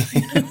uterus.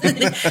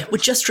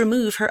 Would just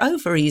remove her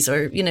ovaries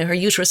or, you know, her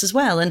uterus as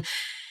well. And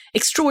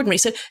extraordinary.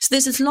 So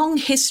there's this long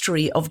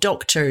history of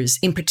doctors,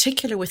 in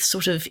particular with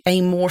sort of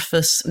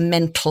amorphous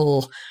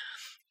mental,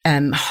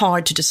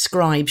 hard to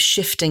describe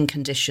shifting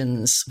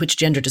conditions, which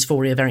gender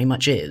dysphoria very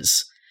much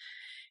is,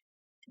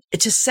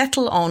 to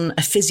settle on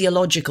a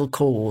physiological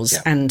cause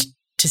and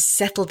to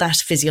settle that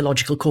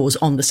physiological cause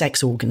on the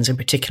sex organs, and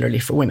particularly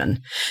for women.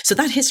 So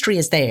that history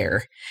is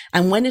there.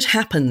 And when it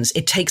happens,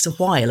 it takes a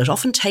while. It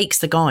often takes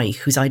the guy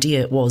whose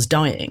idea it was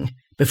dying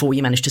before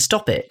you manage to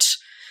stop it.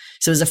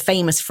 So there's a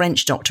famous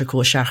French doctor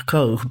called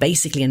Charcot who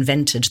basically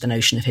invented the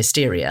notion of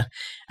hysteria.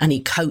 And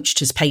he coached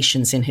his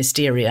patients in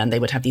hysteria, and they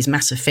would have these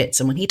massive fits.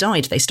 And when he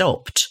died, they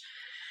stopped.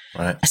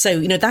 Right. So,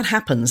 you know, that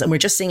happens, and we're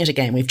just seeing it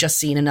again. We've just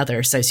seen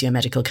another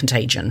socio-medical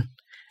contagion.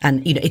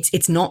 And, you know,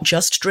 it's not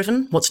just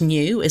driven. What's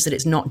new is that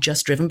it's not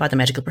just driven by the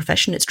medical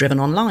profession. It's driven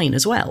online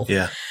as well.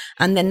 Yeah.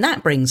 And then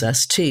that brings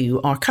us to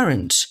our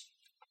current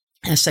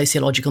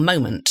sociological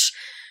moment,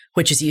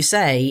 which, as you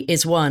say,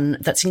 is one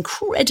that's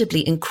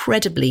incredibly,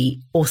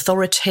 incredibly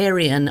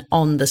authoritarian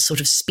on the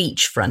sort of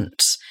speech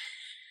front.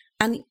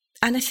 And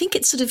I think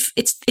it's sort of,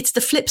 it's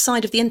the flip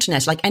side of the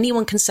internet. Like,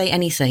 anyone can say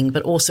anything,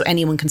 but also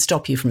anyone can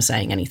stop you from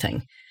saying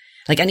anything.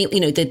 Like,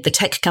 the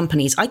tech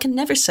companies, I can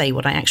never say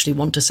what I actually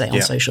want to say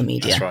on social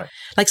media. That's right.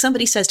 Like,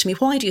 somebody says to me,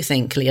 why do you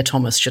think Leah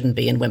Thomas shouldn't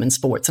be in women's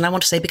sports? And I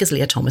want to say, because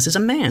Leah Thomas is a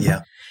man.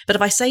 Yeah. But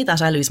if I say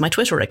that, I lose my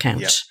Twitter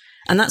account. Yeah.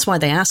 And that's why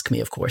they ask me,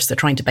 of course. They're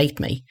trying to bait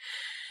me.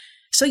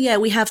 So, yeah,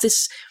 we have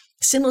this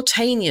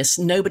simultaneous,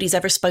 nobody's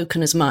ever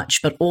spoken as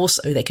much, but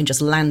also they can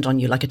just land on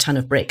you like a ton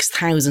of bricks,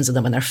 thousands of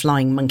them, and they're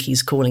flying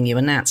monkeys calling you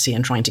a Nazi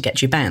and trying to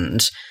get you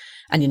banned.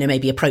 And, you know,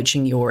 maybe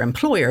approaching your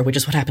employer, which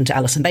is what happened to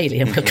Alison Bailey,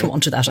 and we'll come on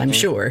to that, I'm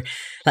sure.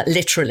 Like,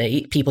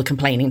 literally people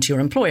complaining to your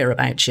employer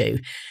about you.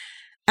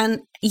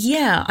 And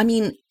yeah, I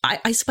mean,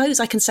 I suppose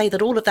I can say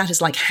that all of that is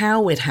like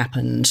how it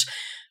happened.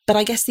 But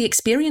I guess the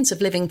experience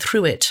of living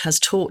through it has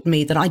taught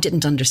me that I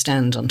didn't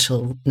understand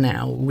until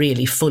now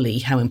really fully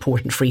how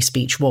important free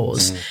speech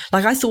was.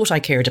 Like, I thought I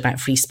cared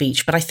about free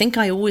speech, but I think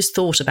I always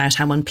thought about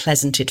how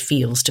unpleasant it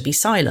feels to be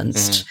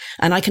silenced.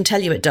 And I can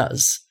tell you it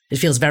does. It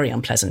feels very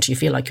unpleasant. You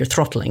feel like you're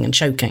throttling and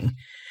choking.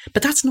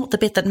 But that's not the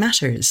bit that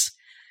matters.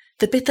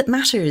 The bit that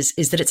matters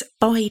is that it's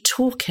by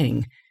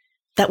talking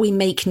that we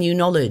make new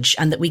knowledge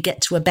and that we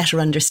get to a better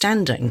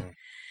understanding.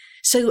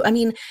 So, I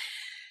mean,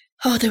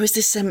 there was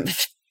this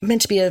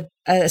meant to be a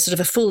sort of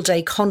a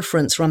full-day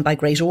conference run by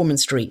Great Ormond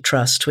Street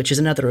Trust, which is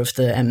another of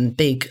the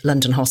big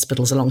London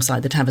hospitals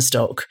alongside the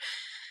Tavistock.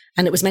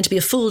 And it was meant to be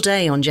a full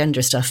day on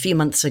gender stuff a few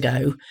months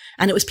ago.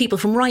 And it was people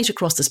from right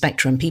across the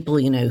spectrum, people,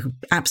 you know, who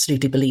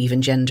absolutely believe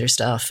in gender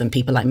stuff, and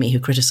people like me who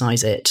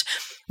criticise it.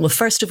 Well,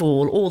 first of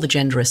all the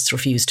genderists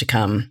refused to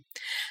come.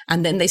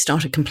 And then they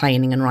started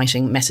complaining and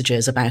writing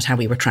messages about how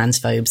we were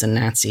transphobes and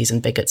Nazis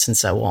and bigots and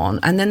so on.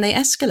 And then they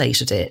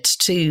escalated it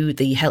to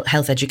the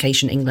Health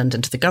Education England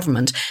and to the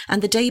government.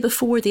 And the day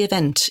before the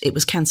event, it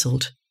was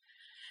cancelled.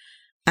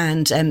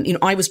 And,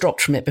 I was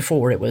dropped from it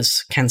before it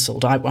was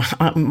cancelled.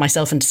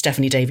 Myself and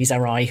Stephanie Davies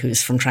RI,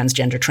 who's from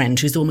Transgender Trend,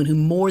 who's the woman who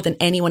more than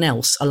anyone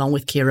else, along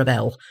with Keira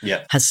Bell,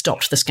 has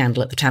stopped the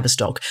scandal at the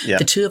Tavistock. Yeah.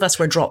 The two of us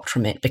were dropped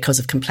from it because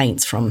of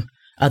complaints from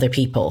other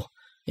people,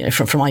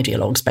 from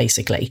ideologues,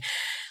 basically.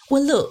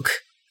 Well, look,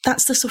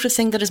 that's the sort of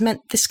thing that has meant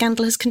this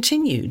scandal has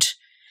continued.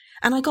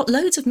 And I got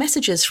loads of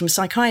messages from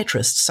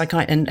psychiatrists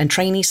and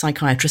trainee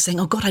psychiatrists saying,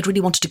 oh, God, I'd really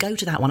wanted to go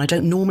to that one. I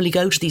don't normally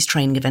go to these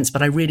training events,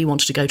 but I really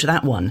wanted to go to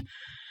that one.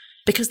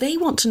 Because they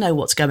want to know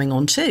what's going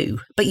on too.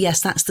 But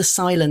yes, that's the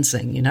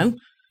silencing,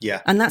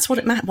 Yeah. And that's why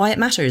it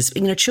matters.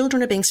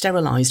 Children are being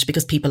sterilised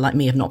because people like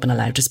me have not been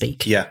allowed to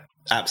speak. Yeah,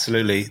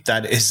 absolutely.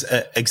 That is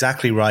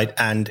exactly right.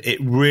 And it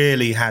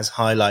really has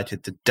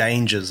highlighted the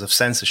dangers of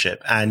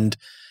censorship. And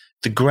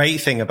the great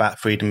thing about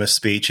freedom of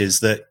speech is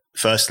that,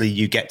 firstly,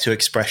 you get to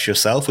express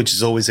yourself, which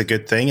is always a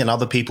good thing. And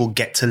other people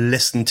get to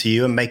listen to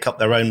you and make up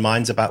their own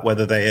minds about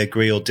whether they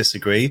agree or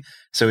disagree.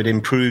 So it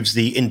improves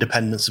the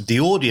independence of the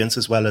audience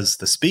as well as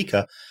the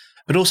speaker.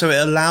 But also it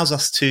allows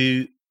us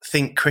to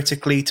think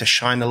critically, to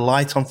shine a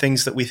light on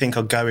things that we think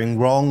are going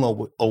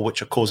wrong or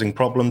which are causing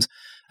problems.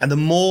 And the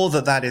more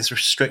that is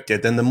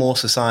restricted, then the more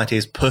society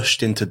is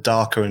pushed into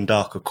darker and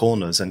darker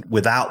corners. And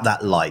without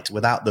that light,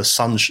 without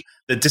the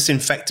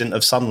disinfectant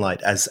of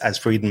sunlight, as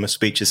freedom of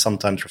speech is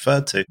sometimes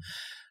referred to.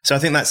 So I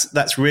think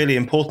that's really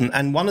important.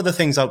 And one of the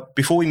things,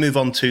 before we move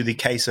on to the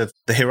case of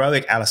the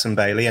heroic Alison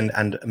Bailey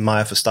and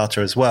Maya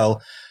Forstater as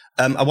well,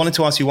 I wanted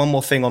to ask you one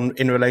more thing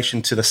in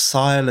relation to the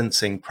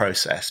silencing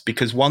process,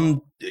 because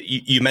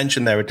you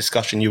mentioned there a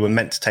discussion you were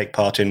meant to take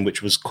part in,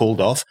 which was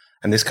called off.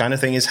 And this kind of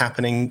thing is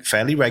happening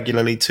fairly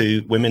regularly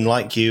to women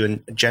like you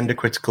and gender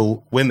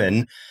critical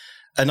women.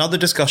 Another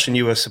discussion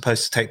you were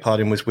supposed to take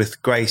part in was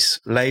with Grace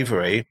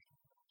Lavery.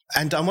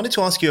 And I wanted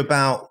to ask you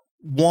about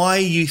why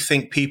you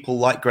think people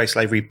like Grace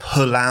Lavery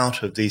pull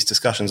out of these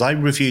discussions. I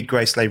reviewed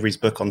Grace Lavery's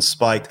book on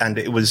Spite, and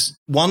it was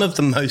one of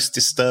the most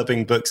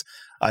disturbing books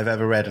I've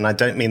ever read. And I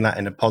don't mean that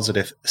in a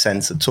positive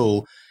sense at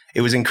all.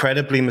 It was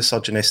incredibly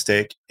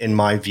misogynistic, in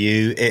my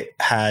view. It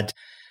had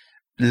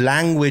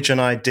language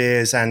and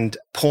ideas and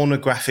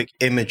pornographic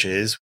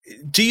images.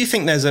 Do you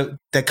think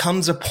there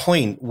comes a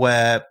point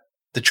where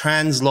the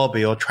trans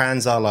lobby or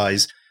trans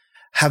allies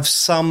have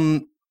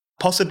some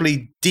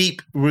possibly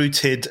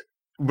deep-rooted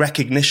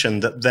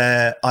recognition that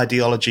their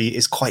ideology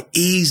is quite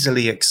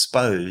easily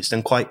exposed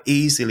and quite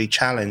easily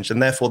challenged,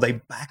 and therefore they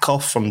back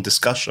off from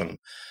discussion?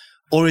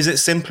 Or is it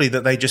simply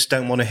that they just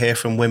don't want to hear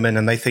from women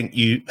and they think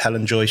you,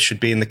 Helen Joyce, should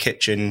be in the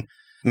kitchen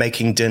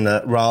making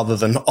dinner rather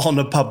than on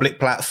a public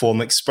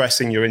platform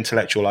expressing your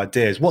intellectual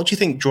ideas? What do you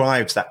think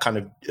drives that kind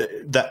of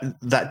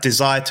that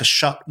desire to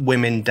shut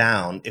women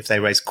down if they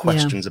raise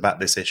questions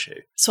about this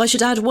issue? So I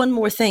should add one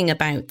more thing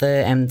about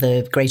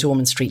the Great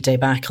Ormond Street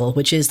debacle,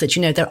 which is that,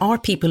 there are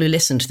people who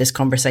listen to this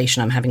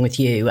conversation I'm having with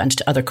you and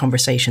to other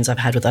conversations I've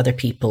had with other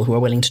people who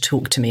are willing to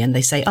talk to me, and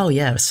they say, oh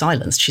yeah,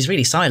 silenced. She's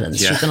really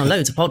silenced. Yeah. She's been on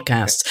loads of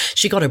podcasts.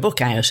 She got her book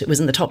out. It was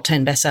in the top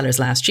 10 bestsellers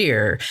last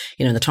year,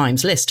 in the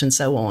Times list and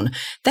so on.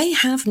 They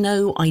have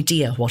no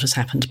idea what has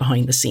happened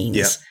behind the scenes.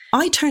 Yeah.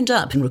 I turned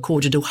up and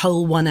recorded a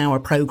whole 1 hour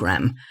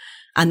program,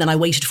 and then I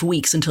waited for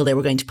weeks until they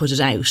were going to put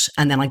it out.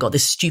 And then I got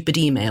this stupid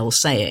email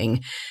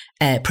saying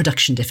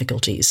production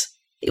difficulties.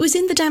 It was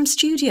in the damn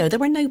studio. There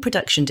were no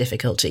production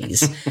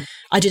difficulties.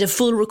 I did a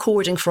full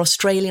recording for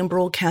Australian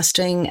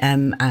broadcasting,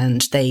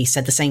 and they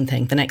said the same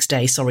thing the next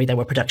day. Sorry, there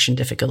were production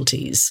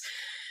difficulties.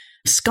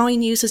 Sky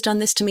News has done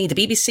this to me. The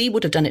BBC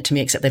would have done it to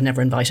me, except they've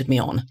never invited me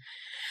on.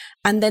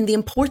 And then the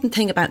important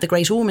thing about the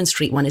Great Ormond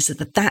Street one is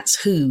that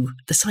that's who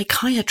the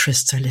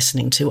psychiatrists are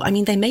listening to. I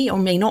mean, they may or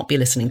may not be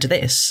listening to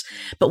this,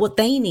 but what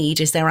they need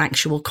is their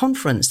actual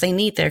conference. They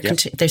need their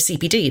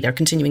CPD, their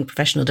continuing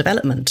professional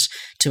development,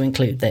 to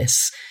include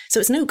this. So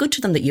it's no good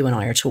to them that you and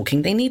I are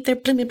talking. They need their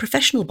blimmin'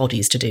 professional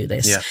bodies to do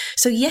this. Yeah.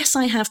 So yes,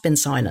 I have been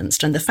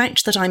silenced. And the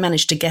fact that I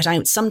managed to get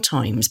out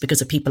sometimes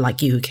because of people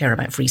like you who care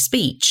about free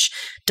speech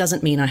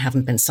doesn't mean I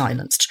haven't been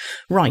silenced.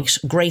 Right,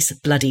 Grace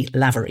bloody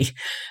Lavery.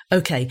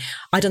 Okay,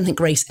 I don't think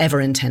Grace ever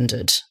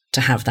intended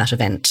to have that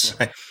event.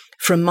 Right.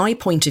 From my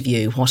point of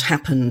view, what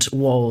happened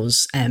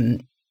was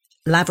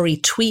Lavery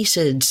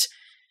tweeted.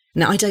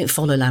 Now, I don't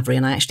follow Lavery,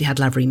 and I actually had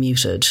Lavery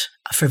muted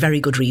for very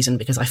good reason,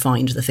 because I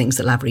find the things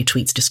that Lavery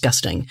tweets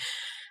disgusting.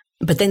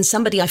 But then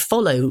somebody I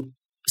follow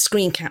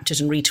screen capped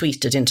it and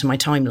retweeted it into my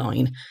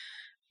timeline,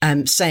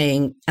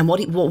 saying, and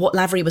what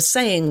Lavery was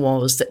saying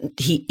was that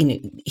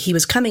he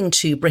was coming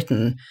to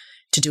Britain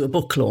to do a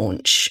book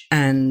launch,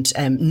 and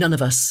none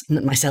of us,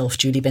 myself,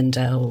 Julie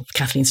Bindel,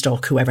 Kathleen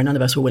Stock, whoever, none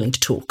of us were willing to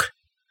talk.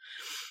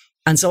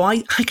 And so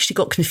I actually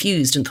got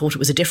confused and thought it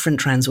was a different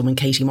trans woman,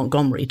 Katie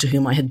Montgomery, to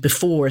whom I had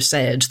before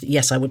said that,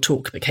 yes, I would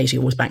talk, but Katie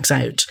always backs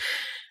out.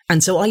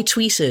 And so I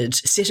tweeted,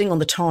 sitting on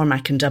the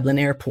tarmac in Dublin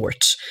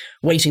Airport,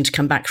 waiting to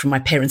come back from my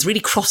parents,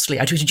 really crossly.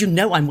 I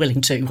tweeted, I'm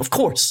willing to, of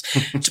course.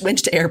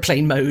 Went to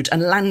airplane mode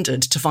and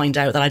landed to find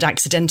out that I'd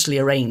accidentally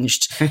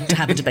arranged to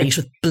have a debate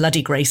with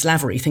bloody Grace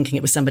Lavery, thinking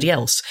it was somebody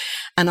else.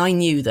 And I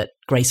knew that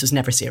Grace was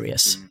never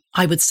serious.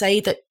 I would say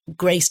that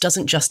Grace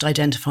doesn't just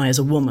identify as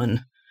a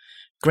woman.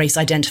 Grace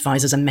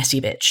identifies as a messy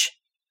bitch.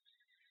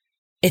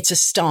 It's a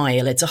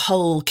style, it's a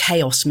whole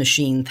chaos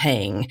machine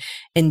thing,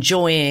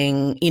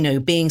 enjoying,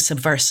 being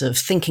subversive,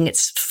 thinking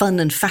it's fun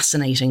and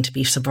fascinating to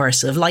be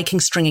subversive, liking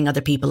stringing other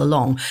people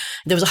along.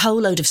 There was a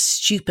whole load of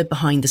stupid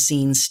behind the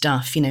scenes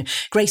stuff.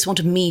 Grace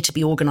wanted me to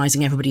be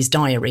organising everybody's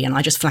diary, and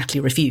I just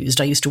flatly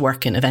refused. I used to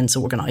work in events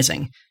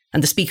organising,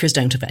 and the speakers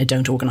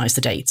don't organise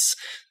the dates.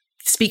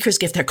 Speakers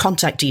give their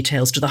contact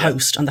details to the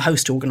host, and the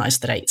host organises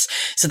the dates.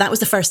 So that was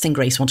the first thing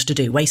Grace wanted to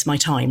do, waste my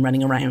time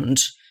running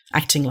around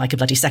acting like a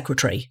bloody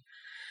secretary.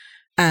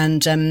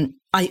 And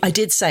I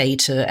did say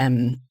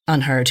to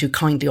Unheard, who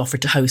kindly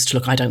offered to host,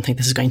 look, I don't think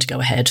this is going to go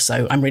ahead,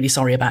 so I'm really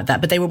sorry about that.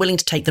 But they were willing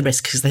to take the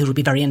risk because they thought it would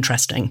be very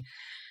interesting.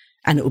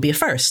 And it would be a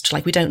first,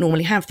 like we don't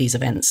normally have these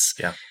events.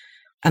 Yeah.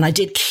 And I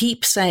did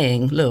keep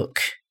saying, look,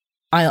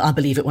 I'll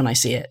believe it when I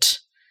see it.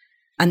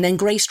 And then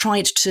Grace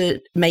tried to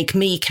make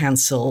me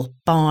cancel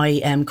by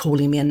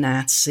calling me a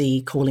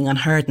Nazi, calling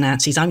Unheard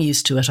Nazis. I'm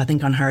used to it. I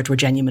think Unheard were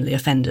genuinely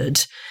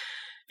offended.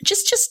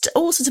 Just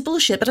all sorts of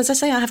bullshit. But as I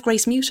say, I have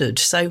Grace muted.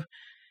 So,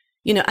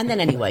 and then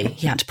anyway,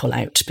 he had to pull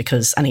out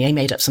because he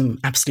made up some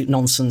absolute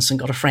nonsense and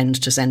got a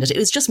friend to send it. It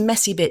was just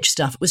messy bitch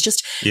stuff. It was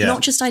just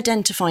not just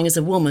identifying as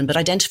a woman, but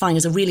identifying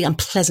as a really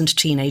unpleasant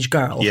teenage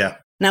girl. Yeah.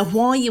 Now,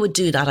 why you would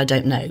do that, I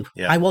don't know.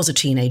 Yeah. I was a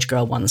teenage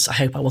girl once. I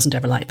hope I wasn't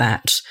ever like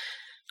that.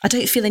 I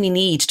don't feel any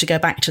need to go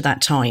back to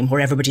that time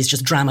where everybody's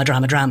just drama.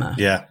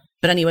 Yeah.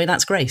 But anyway,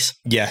 that's Grace.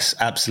 Yes,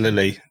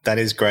 absolutely. That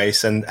is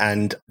Grace.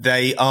 And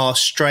they are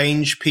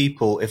strange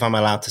people, if I'm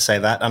allowed to say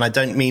that. And I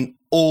don't mean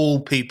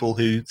all people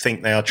who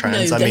think they are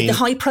trans. No, I mean, the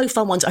high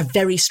profile ones are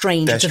very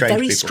strange. It's a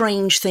very people.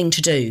 Strange thing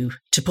to do,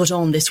 to put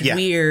on this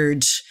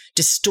weird,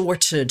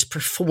 distorted,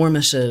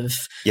 performative,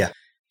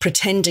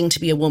 pretending to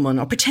be a woman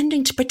or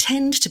pretending to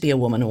pretend to be a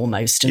woman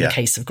almost in the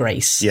case of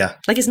Grace. Yeah.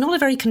 Like it's not a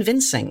very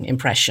convincing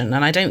impression.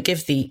 And I don't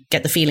get the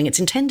feeling it's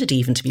intended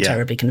even to be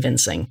terribly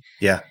convincing.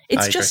 Yeah.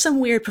 It's just some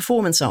weird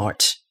performance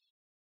art.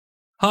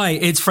 Hi,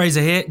 it's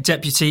Fraser here,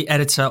 Deputy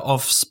Editor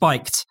of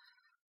Spiked.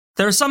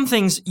 There are some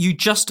things you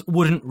just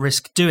wouldn't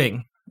risk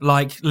doing,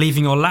 like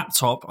leaving your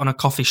laptop on a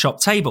coffee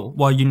shop table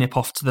while you nip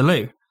off to the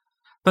loo.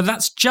 But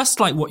that's just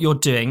like what you're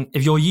doing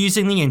if you're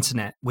using the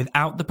internet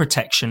without the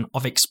protection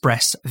of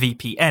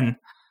ExpressVPN.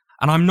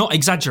 And I'm not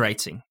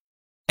exaggerating.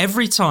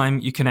 Every time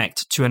you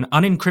connect to an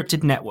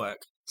unencrypted network,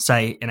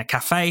 say in a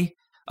cafe,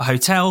 a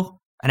hotel,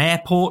 an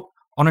airport,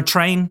 on a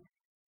train,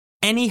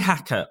 any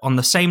hacker on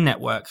the same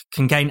network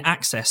can gain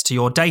access to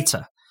your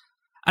data.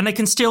 And they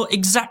can steal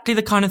exactly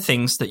the kind of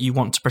things that you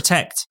want to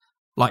protect,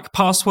 like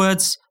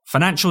passwords,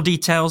 financial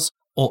details,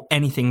 or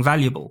anything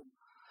valuable.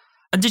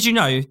 And did you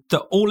know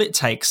that all it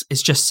takes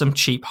is just some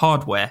cheap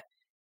hardware?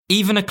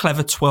 Even a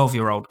clever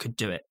 12-year-old could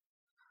do it.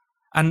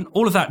 And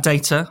all of that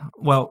data,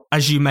 well,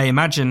 as you may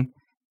imagine,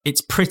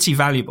 it's pretty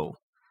valuable.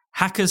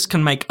 Hackers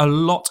can make a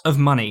lot of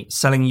money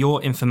selling your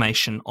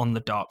information on the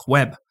dark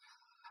web.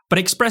 But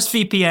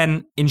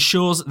ExpressVPN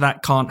ensures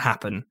that can't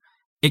happen.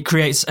 It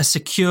creates a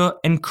secure,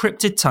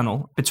 encrypted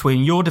tunnel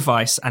between your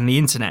device and the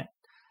internet.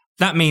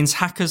 That means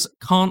hackers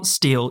can't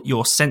steal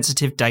your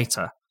sensitive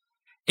data.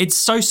 It's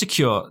so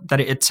secure that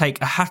it'd take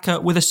a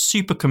hacker with a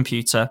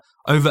supercomputer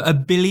over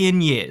 1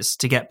 billion years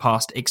to get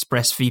past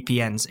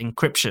ExpressVPN's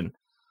encryption.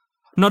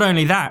 Not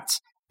only that,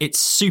 it's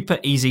super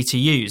easy to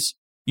use.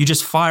 You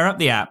just fire up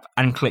the app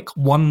and click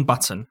one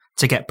button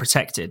to get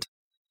protected.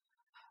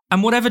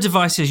 And whatever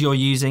devices you're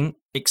using,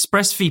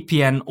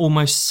 ExpressVPN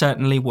almost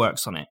certainly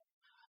works on it.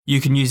 You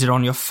can use it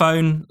on your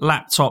phone,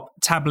 laptop,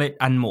 tablet,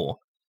 and more,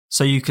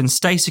 so you can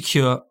stay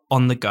secure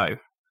on the go.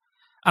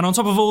 And on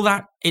top of all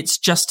that, it's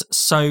just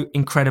so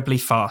incredibly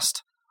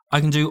fast.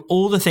 I can do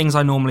all the things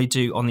I normally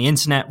do on the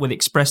internet with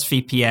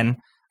ExpressVPN,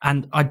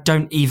 and I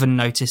don't even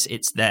notice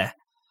it's there.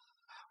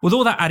 With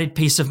all that added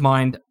peace of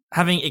mind,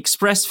 having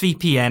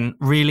ExpressVPN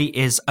really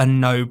is a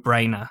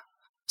no-brainer.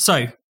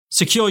 So,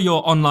 secure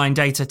your online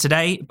data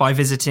today by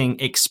visiting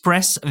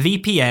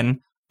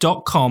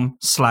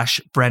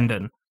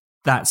expressvpn.com/Brendan.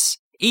 That's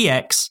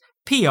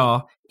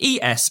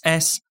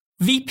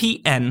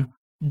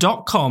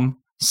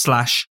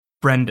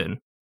expressvpn.com/Brendan.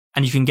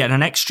 And you can get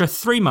an extra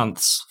 3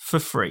 months for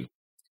free.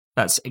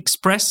 That's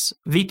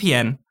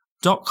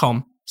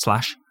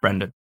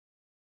expressvpn.com/Brendan.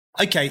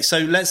 Okay, so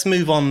let's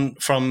move on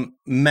from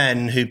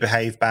men who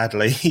behave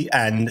badly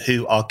and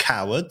who are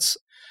cowards.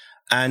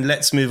 And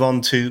let's move on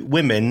to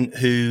women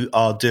who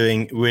are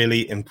doing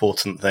really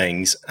important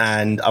things.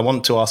 And I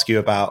want to ask you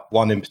about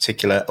one in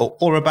particular,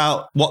 or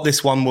about what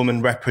this one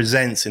woman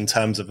represents in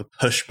terms of a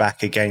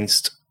pushback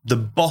against the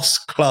boss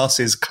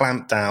class's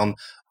clampdown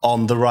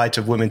on the right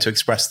of women to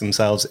express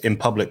themselves in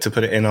public, to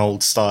put it in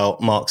old style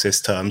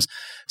Marxist terms.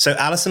 So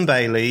Alison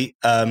Bailey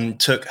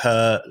took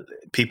her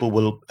people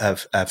will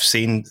have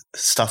seen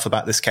stuff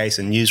about this case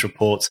and news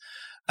reports.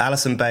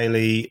 Alison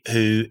Bailey,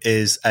 who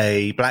is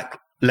a black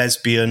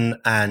lesbian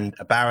and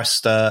a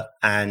barrister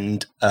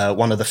and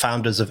one of the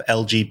founders of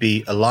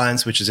LGB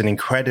Alliance, which is an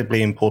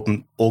incredibly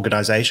important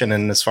organization.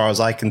 And as far as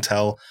I can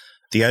tell,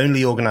 the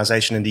only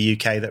organization in the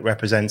UK that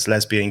represents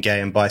lesbian, gay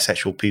and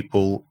bisexual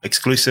people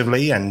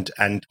exclusively and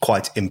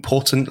quite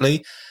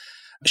importantly.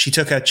 She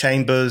took her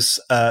chambers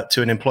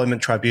to an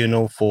employment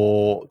tribunal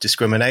for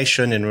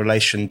discrimination in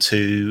relation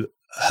to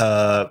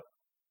her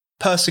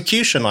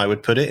persecution, I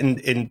would put it,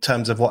 in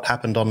terms of what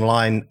happened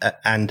online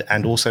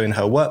and also in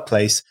her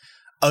workplace,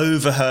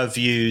 over her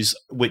views,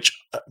 which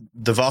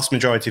the vast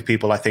majority of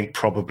people, I think,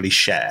 probably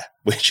share,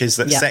 which is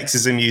that sex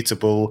is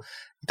immutable.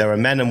 There are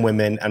men and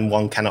women, and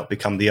one cannot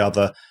become the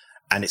other.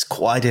 And it's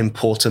quite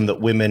important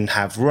that women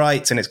have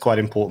rights, and it's quite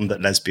important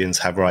that lesbians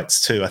have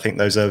rights too. I think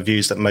those are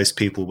views that most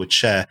people would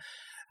share.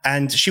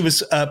 And she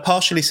was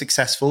partially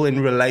successful in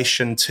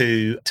relation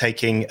to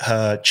taking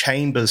her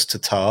chambers to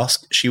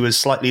task. She was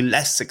slightly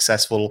less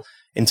successful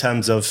in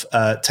terms of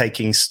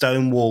taking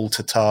Stonewall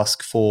to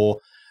task for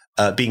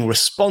being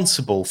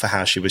responsible for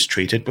how she was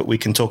treated, but we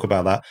can talk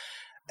about that.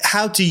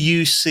 How do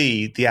you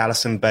see the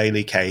Alison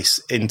Bailey case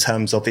in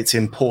terms of its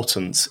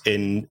importance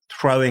in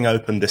throwing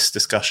open this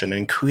discussion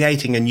and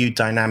creating a new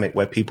dynamic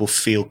where people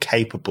feel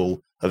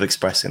capable of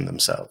expressing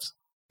themselves?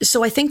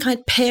 So I think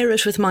I'd pair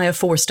it with Maya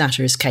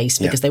Forstatter's case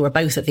because they were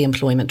both at the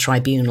employment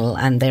tribunal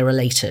and they're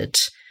related.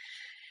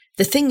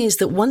 The thing is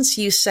that once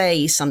you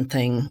say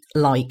something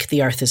like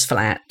the earth is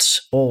flat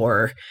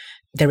or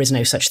there is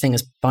no such thing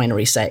as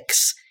binary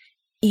sex,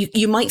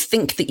 you might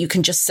think that you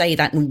can just say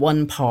that in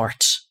one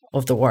part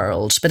of the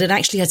world, but it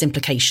actually has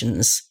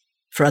implications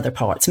for other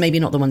parts, maybe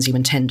not the ones you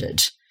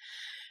intended.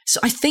 So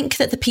I think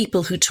that the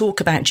people who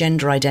talk about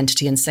gender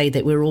identity and say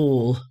that we're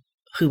all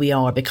who we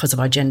are because of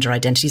our gender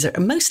identities are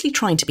mostly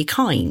trying to be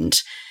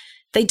kind.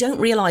 They don't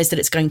realise that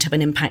it's going to have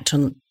an impact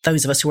on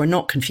those of us who are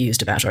not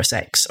confused about our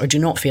sex or do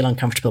not feel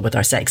uncomfortable with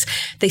our sex.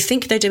 They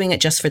think they're doing it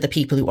just for the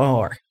people who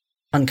are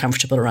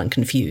uncomfortable or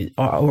unconfused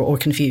or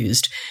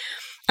confused.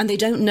 And they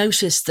don't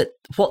notice that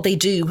what they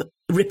do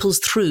ripples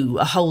through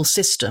a whole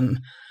system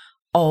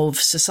of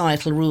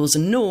societal rules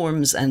and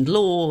norms and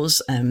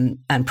laws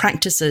and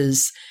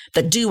practices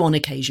that do on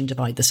occasion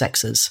divide the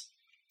sexes.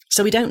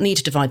 So we don't need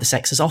to divide the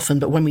sexes often,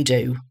 but when we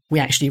do, we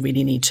actually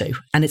really need to.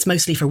 And it's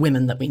mostly for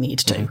women that we need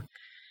to. Mm.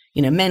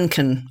 You know, men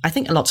can, I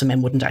think lots of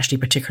men wouldn't actually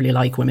particularly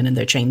like women in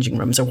their changing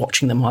rooms or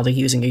watching them while they're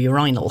using a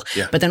urinal,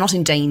 but they're not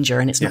in danger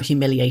and it's not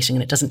humiliating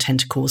and it doesn't tend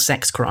to cause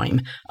sex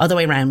crime. Other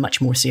way around, much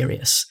more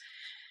serious.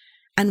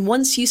 And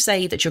once you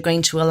say that you're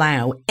going to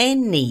allow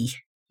any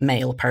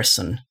male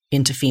person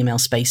into female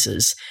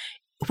spaces,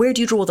 where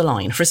do you draw the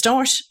line? For a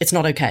start, it's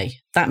not okay.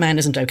 That man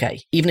isn't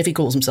okay, even if he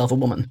calls himself a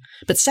woman.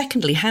 But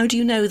secondly, how do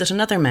you know that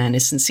another man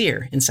is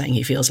sincere in saying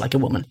he feels like a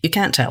woman? You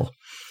can't tell.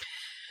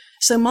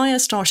 So Maya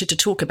started to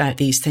talk about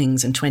these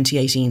things in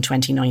 2018,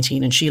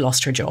 2019, and she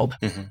lost her job.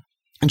 Mm-hmm.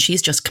 And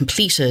she's just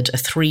completed a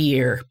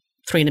 3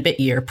 and a bit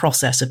year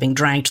process of being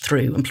dragged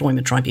through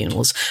employment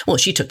tribunals. Well,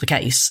 she took the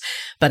case.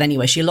 But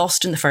anyway, she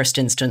lost in the first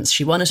instance.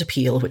 She won at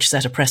appeal, which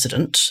set a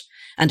precedent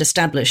and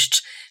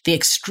established the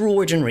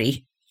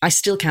extraordinary, I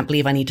still can't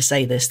believe I need to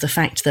say this, the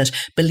fact that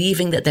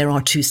believing that there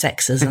are two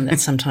sexes and that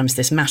sometimes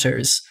this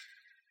matters,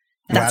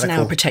 that's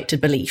now a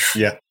protected belief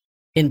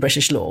in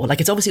British law. Like,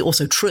 it's obviously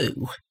also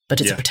true,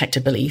 but it's a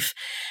protected belief.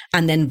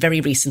 And then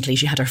very recently,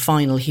 she had her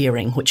final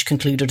hearing, which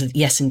concluded that,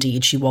 yes,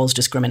 indeed, she was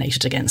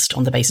discriminated against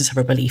on the basis of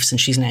her beliefs, and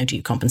she's now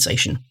due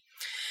compensation.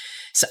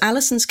 So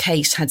Alison's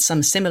case had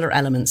some similar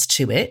elements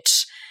to it.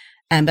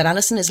 But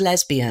Alison is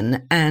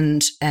lesbian,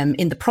 and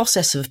in the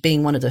process of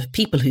being one of the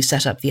people who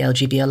set up the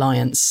LGB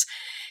Alliance,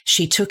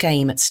 she took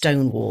aim at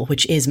Stonewall,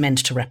 which is meant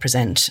to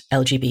represent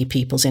LGBT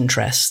people's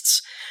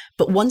interests.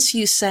 But once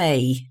you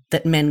say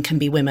that men can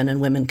be women and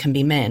women can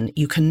be men,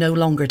 you can no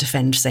longer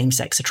defend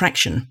same-sex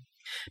attraction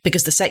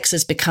because the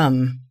sexes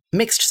become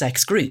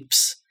mixed-sex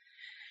groups.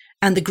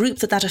 And the group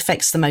that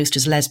affects the most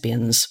is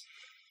lesbians.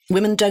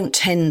 Women don't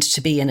tend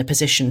to be in a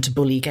position to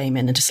bully gay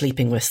men into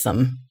sleeping with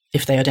them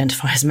if they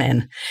identify as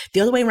men.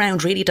 The other way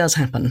around really does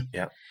happen.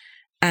 Yeah.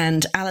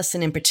 And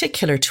Alison in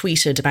particular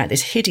tweeted about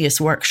this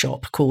hideous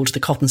workshop called the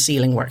Cotton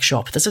Ceiling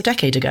Workshop. That's a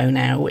decade ago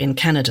now in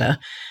Canada.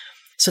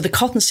 So the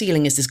cotton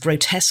ceiling is this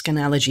grotesque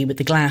analogy with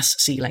the glass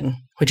ceiling,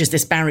 which is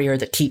this barrier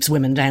that keeps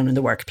women down in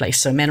the workplace.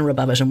 So men are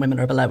above it and women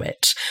are below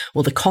it.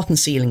 Well, the cotton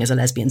ceiling is a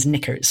lesbian's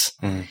knickers.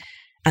 Mm.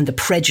 And the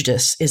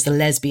prejudice is the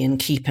lesbian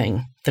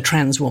keeping the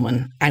trans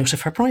woman out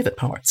of her private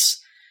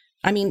parts.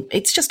 I mean,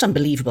 it's just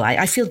unbelievable.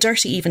 I feel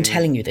dirty even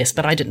telling you this,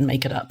 but I didn't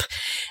make it up.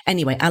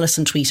 Anyway,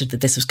 Alison tweeted that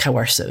this was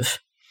coercive.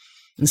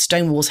 And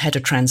Stonewall's head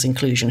of trans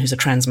inclusion, who's a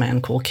trans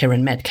man called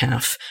Kieran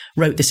Metcalf,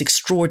 wrote this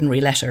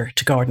extraordinary letter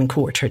to Garden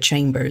Court, her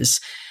chambers,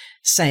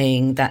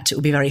 saying that it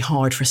would be very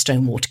hard for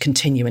Stonewall to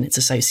continue in its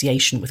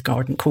association with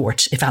Garden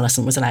Court if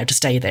Alison was allowed to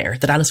stay there,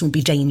 that Alison would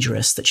be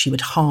dangerous, that she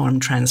would harm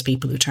trans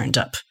people who turned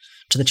up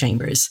to the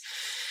chambers.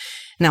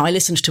 Now, I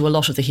listened to a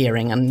lot of the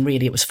hearing, and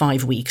really it was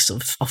 5 weeks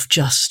of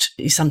just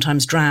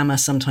sometimes drama,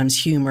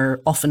 sometimes humour,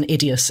 often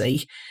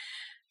idiocy.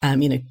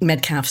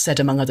 Metcalfe said,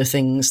 among other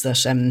things,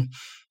 that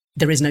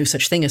there is no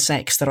such thing as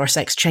sex, that our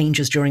sex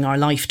changes during our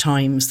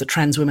lifetimes, that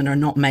trans women are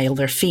not male,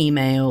 they're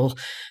female,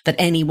 that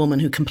any woman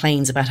who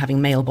complains about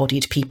having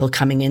male-bodied people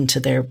coming into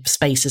their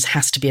spaces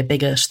has to be a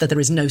bigot, that there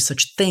is no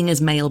such thing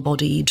as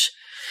male-bodied,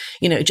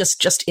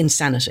 just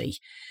insanity.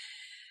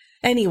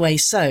 Anyway,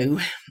 so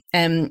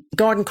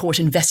Garden Court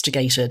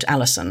investigated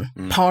Alison,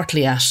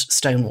 partly at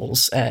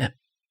Stonewall's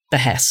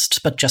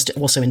behest, but just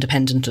also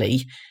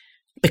independently,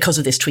 because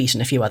of this tweet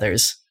and a few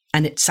others.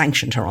 And it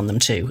sanctioned her on them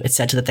too. It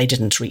said that they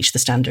didn't reach the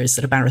standards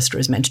that a barrister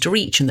is meant to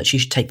reach and that she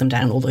should take them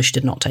down, although she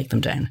did not take them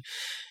down.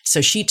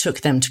 So she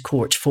took them to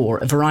court for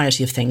a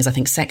variety of things. I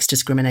think sex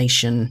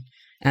discrimination,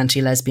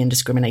 anti-lesbian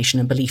discrimination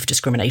and belief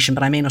discrimination,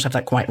 but I may not have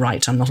that quite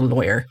right. I'm not a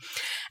lawyer.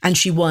 And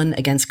she won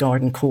against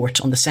Garden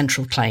Court on the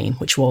central claim,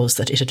 which was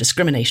that it had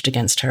discriminated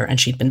against her and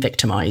she'd been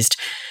victimised.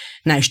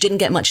 Now, she didn't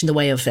get much in the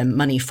way of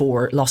money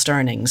for lost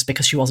earnings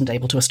because she wasn't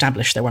able to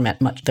establish there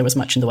was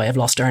much in the way of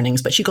lost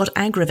earnings, but she got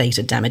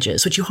aggravated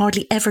damages, which you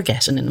hardly ever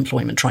get in an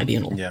employment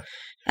tribunal. Yeah.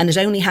 And it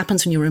only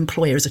happens when your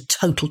employer is a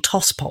total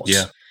tosspot.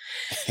 Yeah.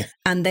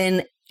 And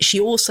then she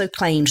also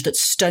claimed that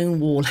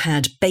Stonewall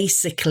had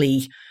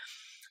basically,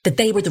 that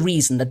they were the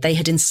reason, that they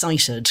had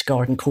incited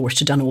Garden Court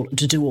to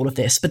do all of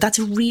this. But that's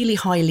a really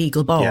high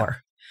legal bar. Yeah.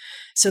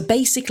 So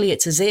basically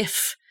it's as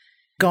if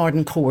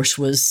Garden Court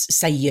was,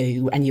 say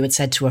you, and you had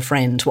said to a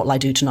friend, what'll I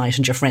do tonight?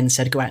 And your friend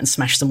said, go out and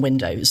smash some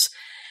windows.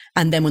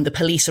 And then when the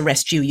police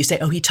arrest you, you say,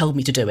 oh, he told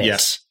me to do it.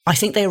 Yes. I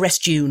think they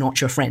arrest you,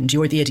 not your friend.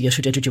 You're the idiot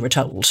who did what you were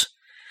told.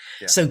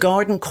 Yeah. So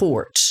Garden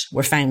Court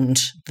were found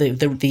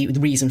the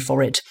reason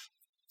for it.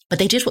 But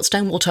they did what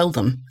Stonewall told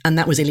them, and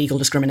that was illegal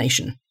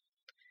discrimination.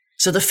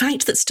 So the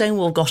fact that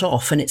Stonewall got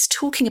off, and it's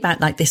talking about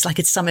like this, like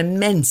it's some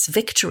immense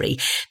victory.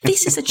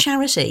 This is a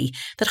charity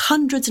that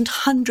hundreds and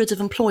hundreds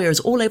of employers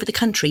all over the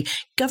country,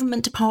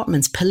 government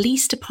departments,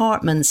 police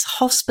departments,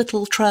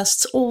 hospital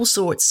trusts, all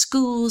sorts,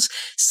 schools,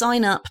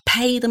 sign up,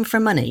 pay them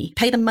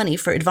money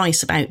for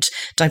advice about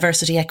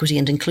diversity, equity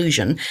and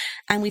inclusion.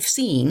 And we've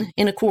seen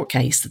in a court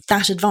case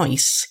that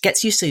advice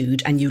gets you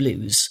sued and you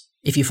lose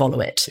if you follow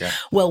it. Yeah.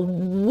 Well,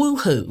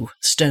 woohoo,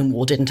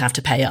 Stonewall didn't have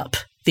to pay up.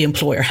 The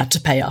employer had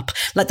to pay up.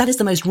 Like, that is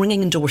the most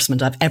ringing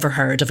endorsement I've ever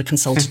heard of a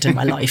consultant in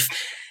my life.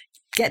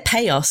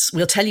 Pay us,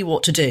 we'll tell you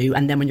what to do,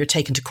 and then when you're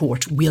taken to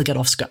court, we'll get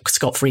off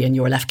scot-free and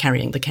you're left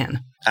carrying the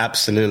can.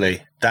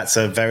 Absolutely. That's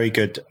a very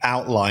good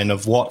outline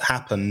of what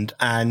happened.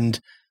 And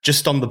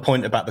just on the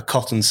point about the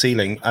cotton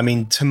ceiling, I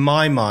mean, to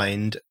my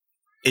mind,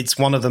 it's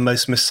one of the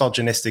most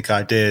misogynistic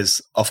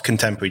ideas of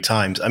contemporary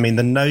times. I mean,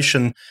 the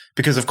notion,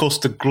 because of course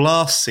the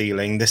glass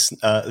ceiling,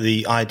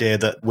 the idea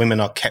that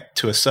women are kept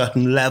to a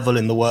certain level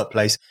in the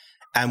workplace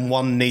and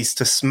one needs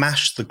to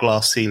smash the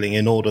glass ceiling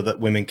in order that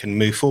women can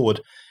move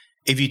forward.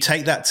 If you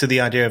take that to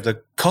the idea of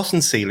the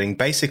cotton ceiling,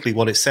 basically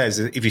what it says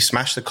is if you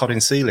smash the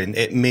cotton ceiling,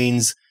 it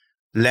means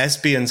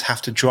lesbians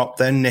have to drop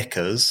their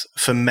knickers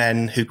for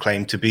men who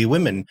claim to be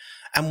women.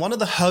 And one of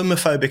the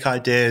homophobic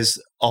ideas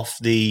of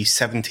the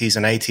 70s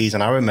and 80s,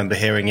 and I remember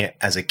hearing it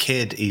as a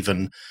kid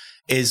even,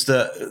 is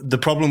that the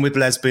problem with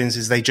lesbians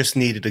is they just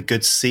needed a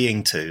good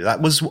seeing to.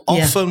 That was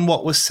often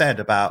what was said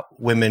about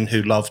women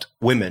who loved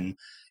women,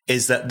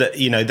 is that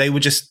they were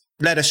just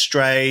led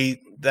astray.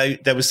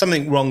 There was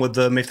something wrong with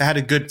them. If they had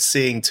a good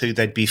seeing to,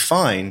 they'd be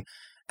fine.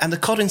 And the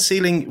cotton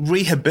ceiling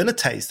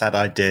rehabilitates that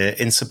idea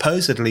in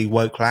supposedly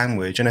woke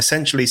language and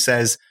essentially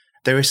says,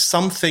 there is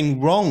something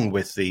wrong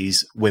with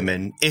these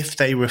women if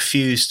they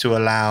refuse to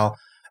allow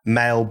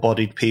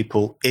male-bodied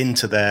people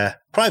into their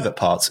private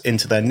parts,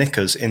 into their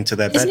knickers, into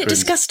their bedrooms. Isn't it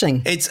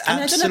disgusting? It's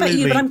absolutely. I don't know about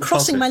you, but I'm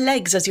crossing my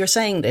legs as you're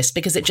saying this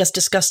because it just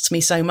disgusts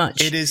me so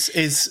much. It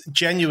is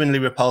genuinely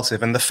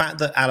repulsive. And the fact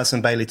that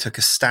Alison Bailey took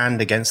a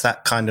stand against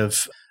that kind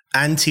of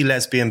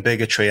anti-lesbian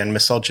bigotry and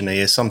misogyny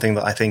is something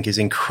that I think is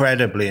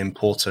incredibly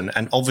important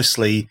and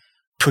obviously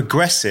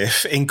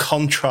progressive in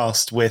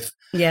contrast with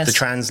the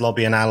trans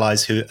lobby and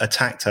allies who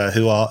attacked her,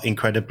 who are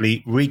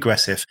incredibly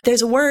regressive.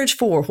 There's a word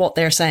for what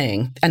they're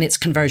saying, and it's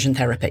conversion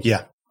therapy.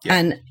 Yeah.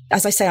 And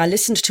as I say, I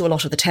listened to a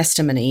lot of the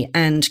testimony,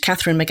 and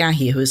Catherine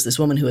McGahey, who is this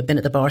woman who had been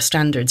at the Bar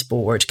Standards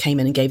Board,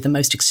 came in and gave the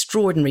most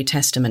extraordinary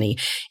testimony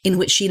in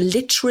which she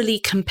literally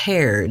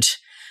compared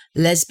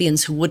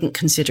lesbians who wouldn't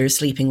consider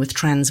sleeping with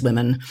trans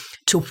women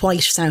to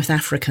white South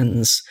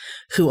Africans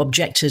who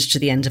objected to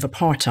the end of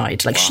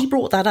apartheid. Like, she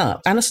brought that up.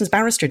 Alison's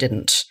barrister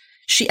didn't.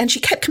 She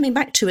kept coming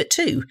back to it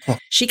too. Huh.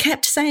 She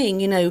kept saying,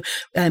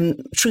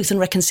 truth and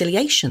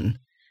reconciliation.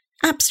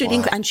 Absolutely.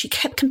 Wow. And she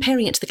kept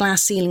comparing it to the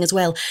glass ceiling as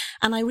well.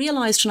 And I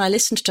realised when I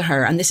listened to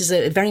her, and this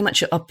is very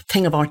much a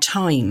thing of our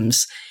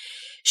times,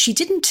 she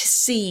didn't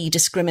see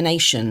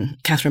discrimination,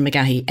 Catherine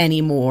McGahey,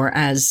 anymore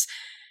as,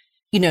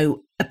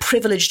 a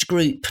privileged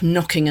group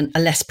knocking a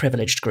less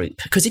privileged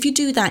group. Because if you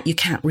do that, you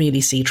can't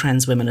really see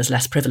trans women as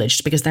less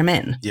privileged because they're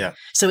men. Yeah.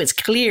 So it's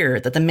clear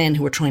that the men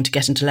who are trying to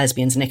get into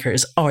lesbians'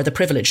 knickers are the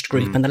privileged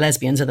group and the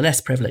lesbians are the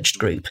less privileged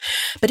group.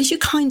 But if you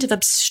kind of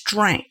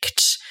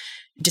abstract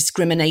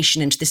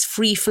discrimination into this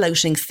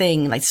free-floating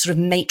thing, like sort of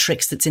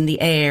matrix that's in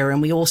the air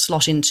and we all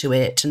slot into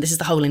it, and this is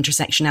the whole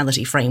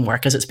intersectionality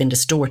framework as it's been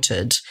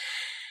distorted,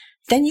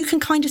 then you can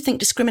kind of think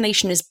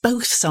discrimination is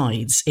both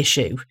sides'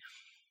 issue.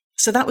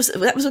 So that was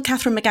what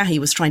Catherine McGahey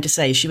was trying to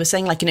say. She was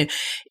saying, like,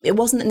 it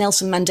wasn't that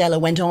Nelson Mandela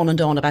went on and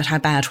on about how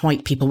bad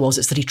white people was,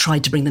 it's that he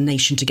tried to bring the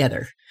nation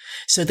together.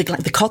 So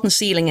the Cotton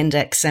Ceiling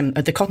Index,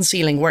 the Cotton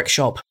Ceiling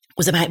Workshop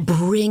was about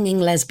bringing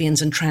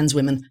lesbians and trans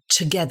women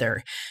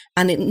together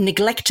and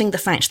neglecting the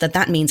fact that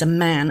that means a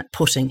man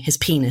putting his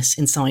penis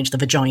inside the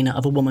vagina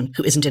of a woman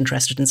who isn't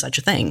interested in such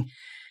a thing.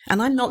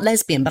 And I'm not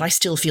lesbian, but I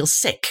still feel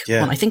sick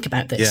when I think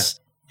about this.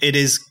 Yeah. It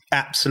is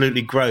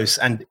absolutely gross.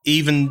 And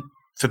even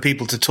for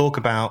people to talk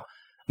about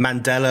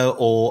Mandela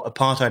or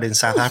apartheid in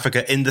South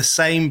Africa in the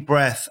same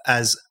breath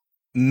as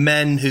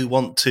men who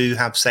want to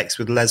have sex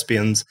with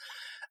lesbians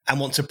and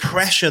want to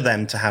pressure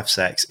them to have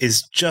sex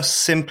is just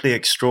simply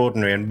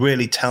extraordinary and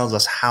really tells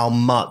us how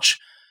much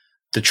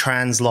the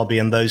trans lobby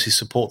and those who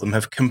support them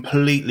have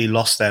completely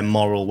lost their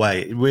moral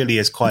way. It really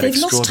is quite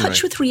extraordinary. They've lost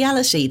touch with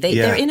reality.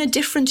 They're in a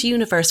different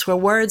universe where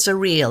words are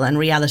real and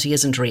reality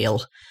isn't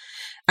real.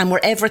 And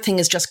where everything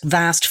is just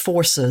vast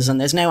forces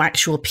and there's no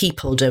actual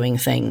people doing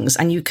things.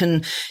 And you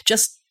can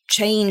just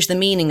change the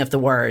meaning of the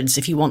words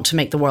if you want to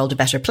make the world a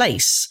better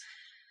place.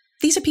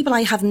 These are people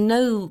I have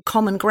no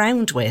common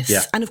ground with.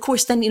 Yeah. And of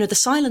course, then, the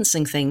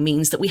silencing thing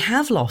means that we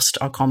have lost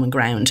our common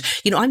ground.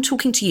 I'm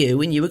talking to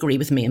you and you agree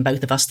with me and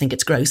both of us think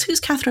it's gross. Who's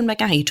Catherine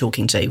McGahey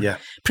talking to? Yeah.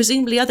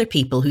 Presumably other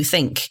people who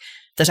think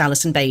that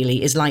Alison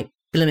Bailey is like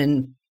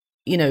blimmin',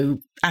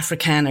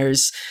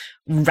 Afrikaners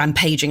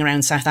rampaging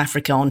around South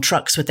Africa on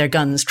trucks with their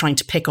guns trying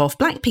to pick off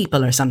black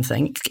people or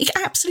something.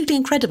 Absolutely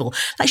incredible.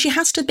 Like, she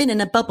has to have been in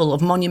a bubble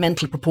of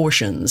monumental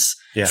proportions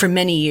for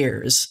many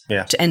years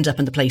to end up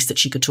in the place that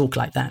she could talk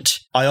like that.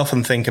 I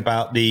often think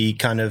about the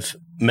kind of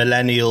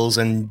millennials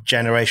and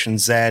Generation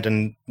Z,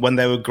 and when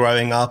they were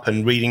growing up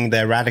and reading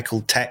their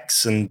radical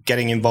texts and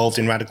getting involved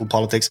in radical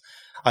politics,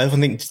 I often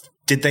think,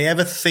 did they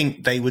ever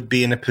think they would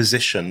be in a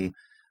position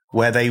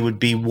where they would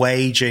be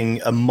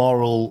waging a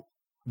moral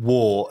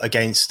war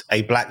against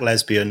a black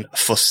lesbian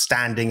for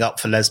standing up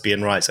for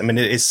lesbian rights? I mean,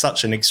 it is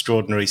such an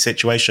extraordinary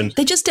situation.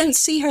 They just don't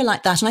see her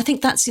like that. And I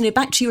think that's,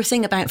 back to your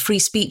thing about free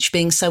speech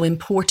being so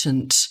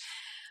important.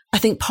 I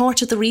think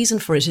part of the reason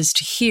for it is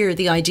to hear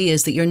the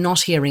ideas that you're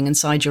not hearing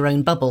inside your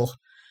own bubble.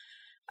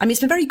 I mean, it's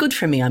been very good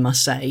for me, I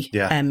must say,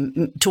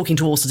 talking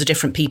to all sorts of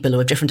different people who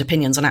have different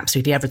opinions on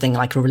absolutely everything,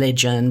 like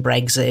religion,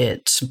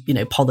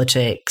 Brexit,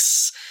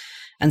 politics,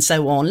 and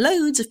so on.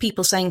 Loads of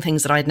people saying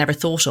things that I'd never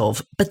thought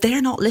of, but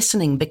they're not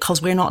listening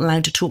because we're not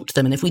allowed to talk to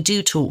them. And if we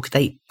do talk,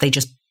 they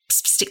just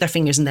stick their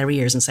fingers in their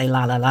ears and say,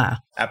 la, la, la.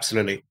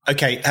 Absolutely.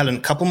 Okay, Helen,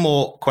 a couple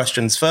more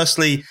questions.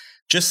 Firstly,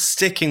 just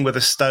sticking with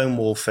the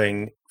Stonewall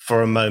thing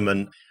for a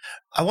moment,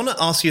 I want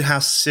to ask you how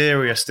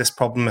serious this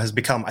problem has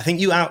become. I think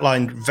you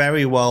outlined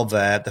very well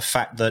there the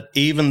fact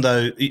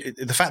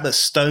that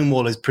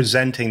Stonewall is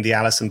presenting the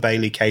Alison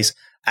Bailey case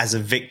as a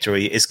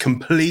victory is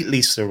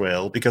completely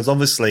surreal, because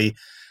obviously,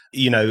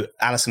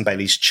 Alison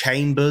Bailey's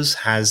chambers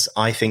has,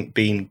 I think,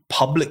 been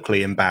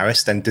publicly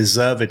embarrassed, and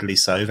deservedly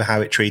so, for how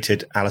it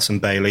treated Alison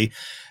Bailey.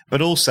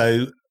 But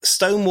also,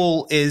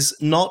 Stonewall is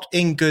not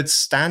in good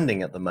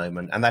standing at the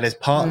moment. And that is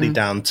partly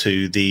down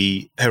to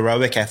the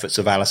heroic efforts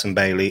of Alison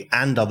Bailey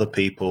and other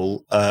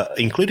people,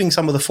 including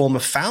some of the former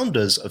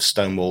founders of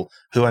Stonewall,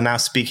 who are now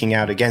speaking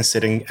out against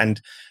it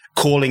and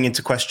calling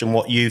into question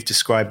what you've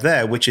described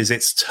there, which is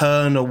its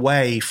turn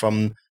away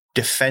from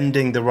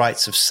defending the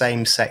rights of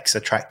same-sex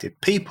attracted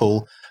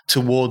people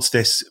towards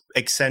this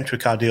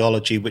eccentric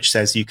ideology which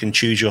says you can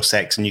choose your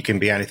sex and you can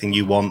be anything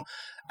you want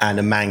and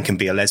a man can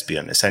be a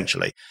lesbian,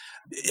 essentially.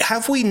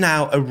 Have we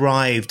now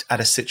arrived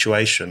at a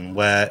situation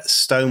where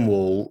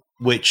Stonewall,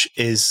 which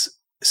is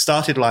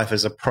started life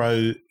as a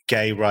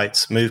pro-gay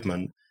rights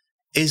movement,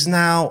 is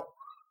now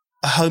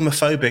a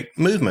homophobic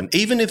movement,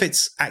 even if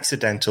it's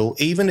accidental,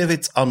 even if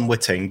it's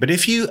unwitting? But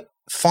if you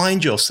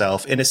find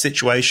yourself in a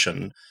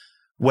situation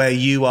where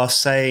you are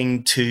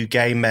saying to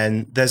gay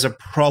men, there's a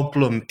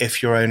problem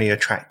if you're only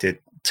attracted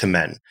to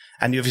men,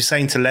 and if you're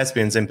saying to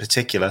lesbians in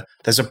particular,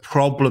 there's a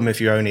problem if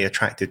you're only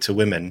attracted to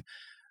women,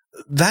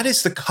 that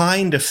is the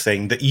kind of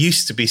thing that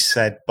used to be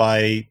said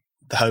by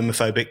the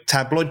homophobic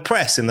tabloid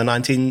press in the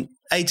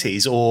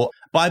 1980s, or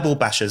Bible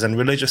bashers and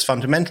religious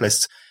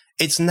fundamentalists.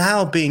 It's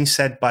now being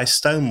said by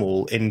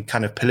Stonewall in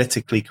kind of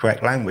politically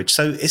correct language.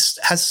 So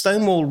has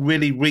Stonewall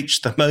really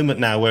reached the moment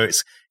now where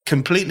it's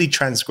completely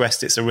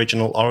transgressed its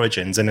original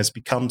origins and has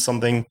become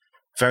something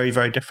very,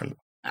 very different?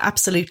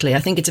 Absolutely. I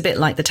think it's a bit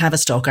like the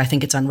Tavistock. I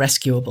think it's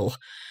unrescuable.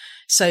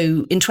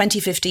 So in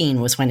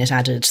 2015 was when it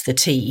added the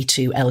T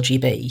to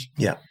LGB.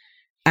 Yeah.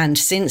 And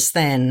since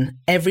then,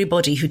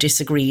 everybody who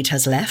disagreed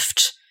has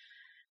left.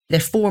 Their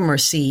former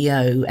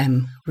CEO,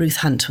 Ruth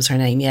Hunt was her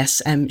name,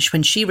 yes.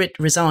 When she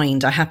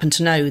resigned, I happened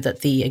to know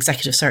that the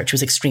executive search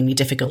was extremely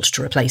difficult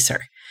to replace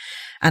her.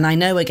 And I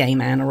know a gay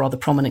man, a rather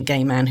prominent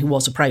gay man, who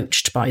was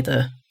approached by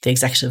the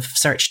executive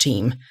search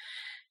team.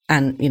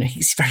 And,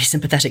 he's very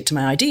sympathetic to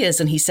my ideas.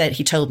 And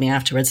he told me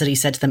afterwards that he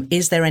said to them,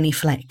 is there any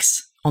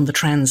flex on the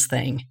trans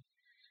thing?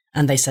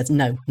 And they said,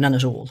 no, none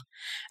at all.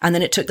 And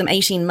then it took them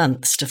 18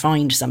 months to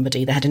find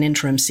somebody. They had an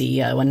interim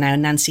CEO, and now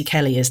Nancy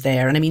Kelly is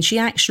there. And I mean, she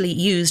actually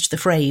used the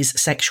phrase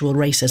sexual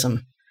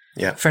racism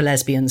for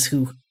lesbians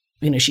who,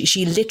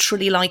 she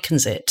literally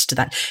likens it to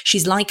that.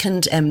 She's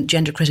likened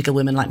gender critical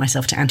women like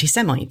myself to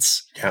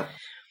anti-Semites. Yeah.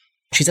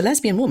 She's a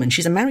lesbian woman.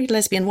 She's a married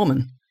lesbian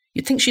woman.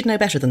 You'd think she'd know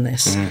better than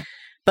this. Mm-hmm.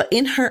 But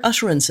in her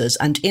utterances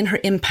and in her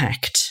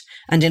impact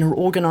and in her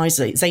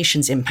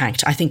organization's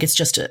impact, I think it's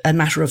just a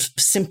matter of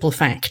simple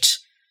fact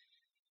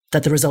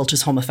that the result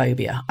is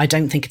homophobia. I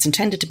don't think it's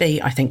intended to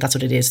be. I think that's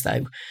what it is,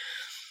 though.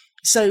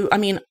 So, I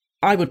mean,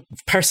 I would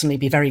personally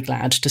be very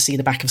glad to see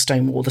the back of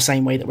Stonewall the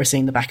same way that we're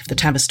seeing the back of the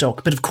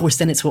Tavistock. But of course,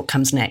 then it's what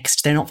comes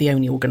next. They're not the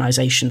only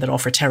organisation that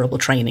offer terrible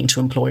training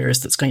to employers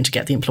that's going to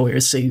get the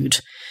employers sued.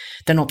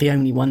 They're not the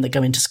only one that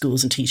go into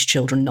schools and teach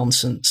children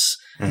nonsense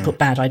and put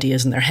bad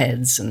ideas in their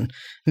heads and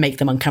make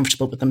them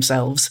uncomfortable with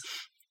themselves.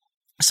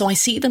 So I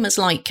see them as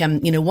like,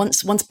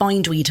 once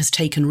bindweed has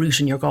taken root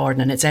in your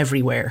garden and it's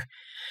everywhere,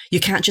 you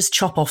can't just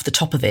chop off the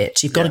top of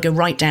it. You've got to go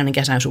right down and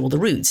get out all the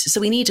roots. So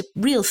we need a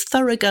real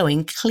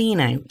thoroughgoing clean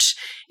out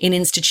in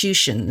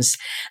institutions.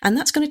 And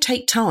that's going to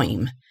take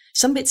time.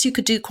 Some bits you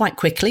could do quite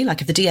quickly,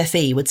 like if the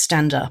DfE would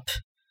stand up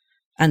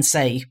and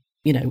say,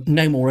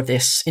 no more of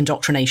this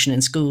indoctrination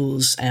in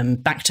schools,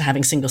 back to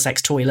having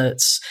single-sex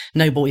toilets,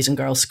 no boys and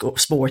girls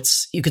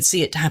sports. You could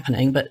see it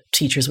happening, but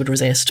teachers would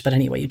resist. But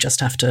anyway, you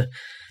just have to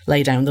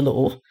lay down the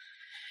law.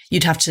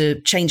 You'd have to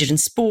change it in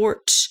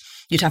sport.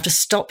 You'd have to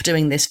stop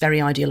doing this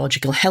very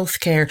ideological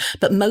healthcare.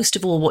 But most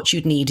of all, what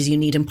you'd need is you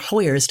need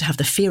employers to have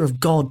the fear of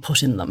God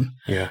put in them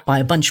by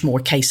a bunch more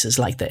cases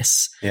like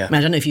this. Yeah.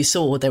 I don't know if you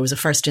saw, there was a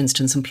first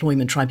instance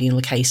employment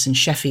tribunal case in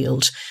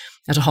Sheffield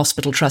at a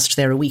hospital trust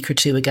there a week or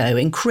two ago.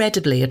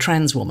 Incredibly, a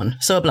trans woman,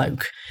 so a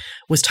bloke,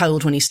 was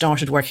told when he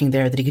started working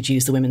there that he could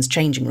use the women's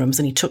changing rooms,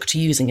 and he took to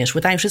using it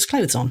without his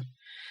clothes on.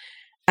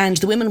 And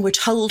the women were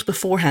told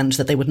beforehand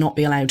that they would not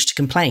be allowed to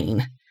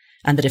complain,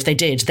 and that if they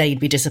did, they'd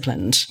be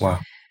disciplined. Wow.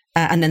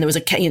 And then there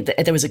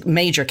was a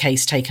major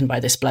case taken by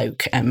this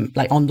bloke,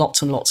 like on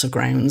lots and lots of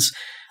grounds.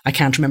 I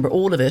can't remember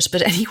all of it,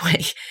 but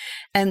anyway,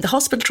 the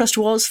hospital trust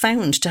was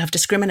found to have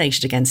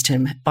discriminated against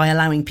him by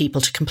allowing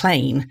people to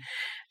complain.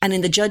 And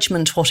in the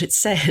judgment, what it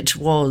said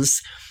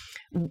was,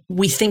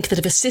 we think that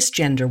if a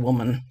cisgender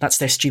woman, that's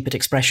their stupid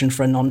expression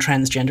for a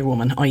non-transgender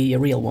woman, i.e. a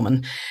real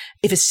woman,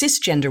 if a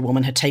cisgender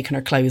woman had taken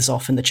her clothes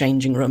off in the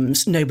changing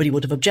rooms, nobody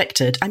would have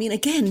objected. I mean,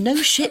 again, no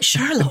shit,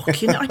 Sherlock.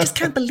 I just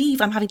can't believe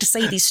I'm having to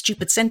say these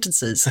stupid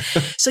sentences.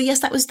 So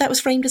yes, that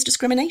was framed as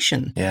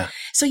discrimination. Yeah.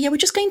 So yeah, we're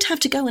just going to have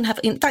to go and have,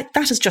 that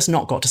has just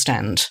not got to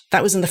stand.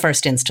 That was in the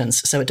first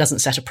instance, so it doesn't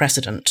set a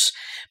precedent.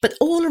 But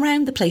all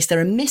around the place, there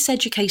are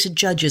miseducated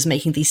judges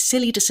making these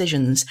silly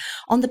decisions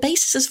on the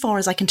basis, as far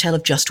as I can tell,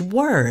 of just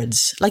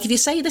words. Like if you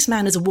say this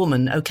man is a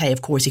woman, okay,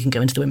 of course he can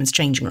go into the women's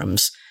changing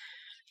rooms.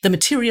 The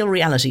material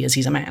reality is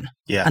he's a man.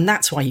 Yeah. And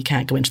that's why he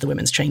can't go into the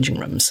women's changing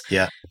rooms.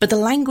 Yeah. But the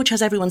language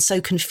has everyone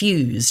so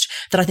confused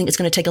that I think it's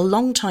going to take a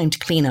long time to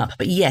clean up.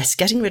 But yes,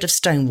 getting rid of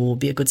Stonewall would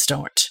be a good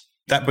start.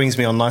 That brings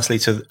me on nicely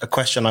to a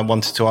question I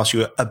wanted to ask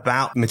you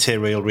about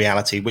material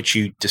reality, which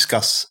you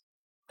discuss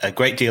a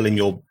great deal in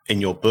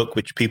your book,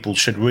 which people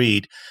should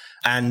read,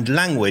 and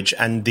language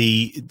and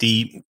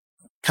the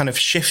kind of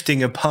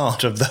shifting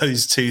apart of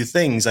those two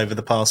things over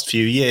the past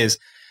few years.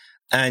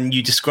 And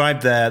you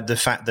describe there the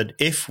fact that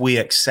if we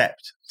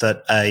accept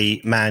that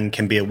a man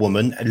can be a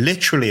woman,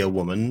 literally a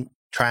woman,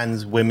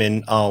 trans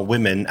women are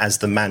women, as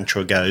the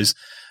mantra goes,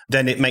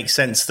 then it makes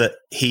sense that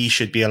he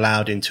should be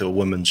allowed into a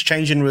woman's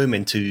changing room,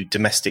 into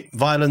domestic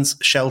violence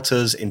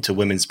shelters, into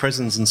women's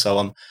prisons, and so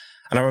on.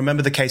 And I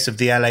remember the case of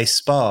the LA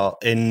Spa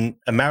in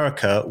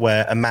America,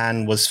 where a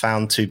man was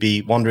found to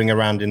be wandering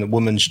around in a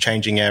woman's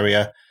changing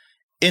area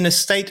in a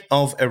state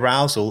of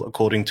arousal,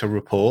 according to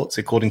reports,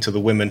 according to the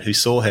women who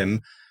saw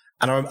him.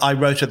 And I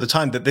wrote at the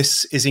time that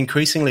this is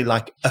increasingly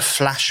like a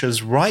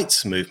flashers'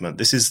 rights movement.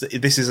 This is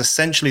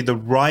essentially the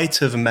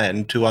right of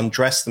men to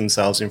undress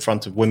themselves in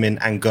front of women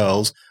and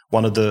girls.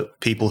 One of the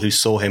people who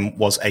saw him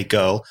was a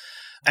girl.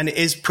 And it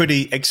is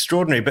pretty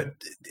extraordinary. But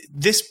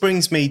this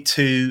brings me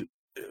to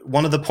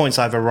one of the points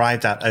I've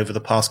arrived at over the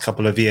past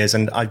couple of years,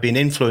 and I've been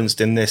influenced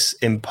in this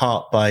in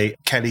part by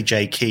Kelly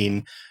J.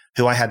 Keane,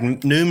 who I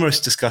had numerous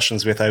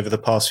discussions with over the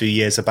past few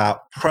years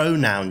about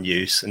pronoun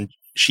use. And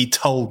she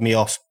told me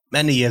off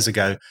many years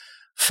ago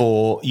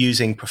for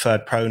using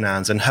preferred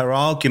pronouns. And her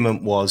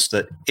argument was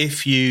that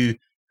if you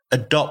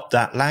adopt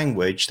that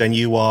language, then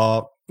you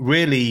are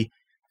really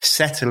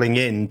settling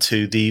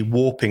into the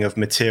warping of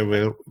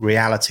material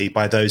reality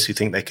by those who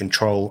think they can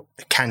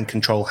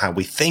control how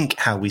we think,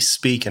 how we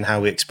speak, and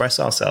how we express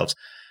ourselves.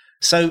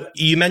 So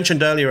you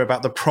mentioned earlier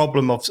about the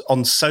problem of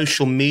on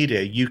social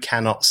media, you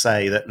cannot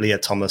say that Leah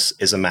Thomas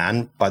is a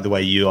man. By the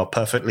way, you are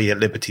perfectly at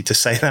liberty to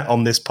say that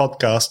on this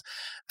podcast.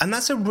 And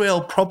that's a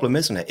real problem,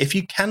 isn't it? If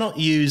you cannot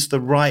use the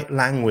right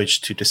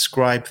language to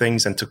describe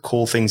things and to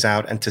call things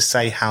out and to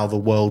say how the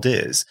world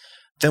is,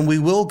 then we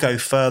will go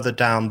further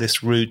down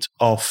this route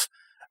of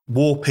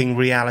warping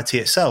reality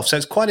itself. So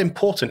it's quite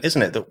important,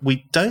 isn't it, that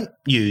we don't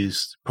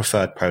use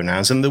preferred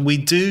pronouns and that we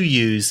do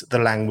use the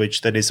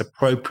language that is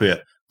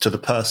appropriate to the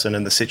person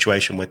and the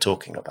situation we're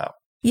talking about.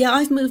 Yeah,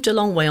 I've moved a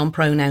long way on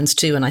pronouns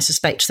too, and I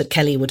suspect that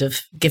Kelly would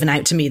have given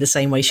out to me the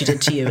same way she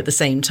did to you at the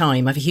same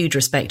time. I have a huge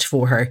respect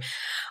for her.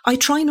 I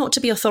try not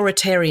to be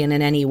authoritarian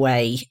in any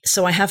way.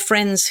 So I have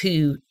friends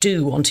who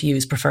do want to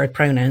use preferred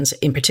pronouns,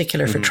 in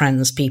particular for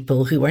trans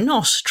people who are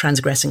not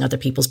transgressing other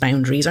people's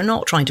boundaries, are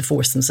not trying to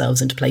force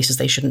themselves into places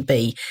they shouldn't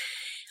be.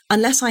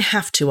 Unless I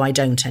have to, I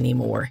don't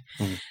anymore.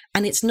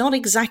 And it's not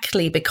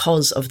exactly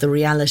because of the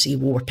reality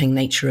warping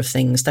nature of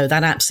things, though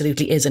that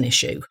absolutely is an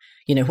issue.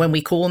 You know, when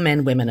we call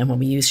men women and when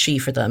we use she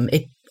for them,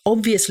 it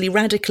obviously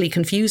radically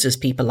confuses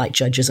people like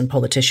judges and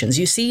politicians.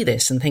 You see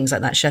this in things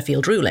like that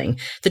Sheffield ruling.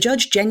 The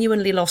judge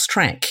genuinely lost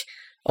track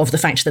of the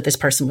fact that this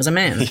person was a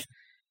man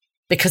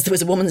because there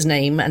was a woman's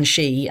name and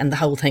she, and the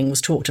whole thing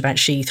was talked about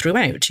she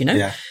throughout, you know?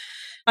 Yeah.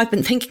 I've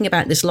been thinking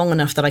about this long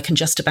enough that I can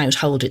just about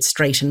hold it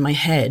straight in my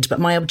head, but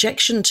my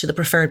objection to the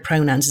preferred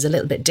pronouns is a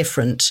little bit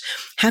different.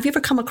 Have you ever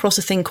come across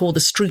a thing called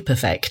the Stroop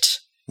effect?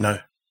 No.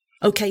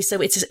 Okay,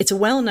 so it's a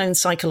well-known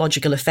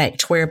psychological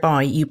effect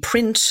whereby you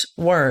print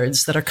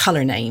words that are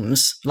colour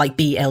names, like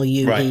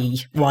BLUEYELLOW,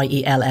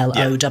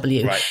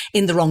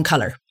 in the wrong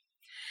colour.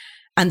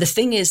 And the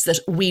thing is that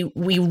we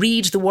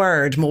read the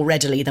word more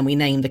readily than we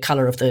name the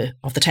colour of the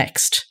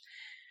text.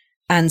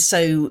 And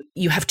so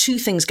you have two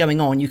things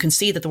going on. You can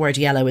see that the word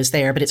yellow is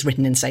there, but it's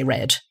written in, say,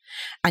 red.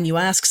 And you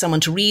ask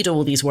someone to read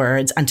all these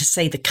words and to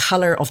say the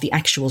colour of the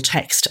actual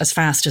text as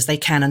fast as they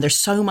can. And they're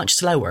so much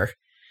slower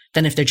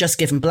than if they're just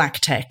given black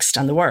text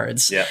and the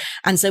words. Yeah.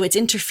 And so it's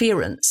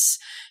interference.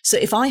 So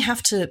if I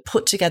have to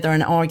put together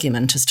an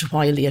argument as to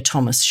why Leah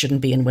Thomas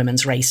shouldn't be in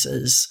women's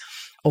races,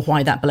 or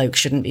why that bloke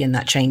shouldn't be in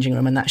that changing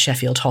room in that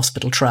Sheffield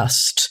Hospital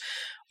Trust,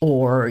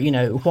 or, you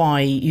know,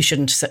 why you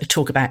shouldn't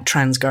talk about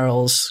trans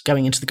girls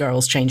going into the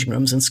girls' changing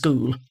rooms in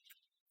school,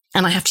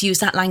 and I have to use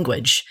that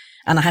language,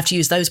 and I have to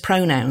use those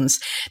pronouns,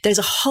 there's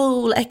a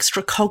whole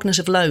extra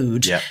cognitive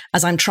load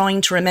as I'm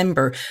trying to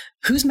remember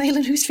who's male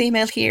and who's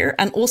female here.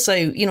 And also,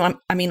 you know,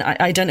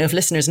 I don't know if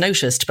listeners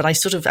noticed, but I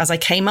sort of, as I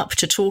came up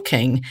to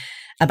talking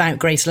about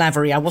Grace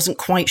Lavery, I wasn't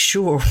quite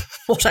sure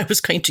what I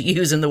was going to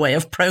use in the way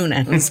of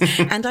pronouns,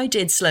 and I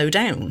did slow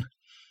down.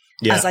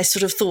 Yeah. As I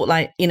sort of thought,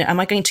 like, you know,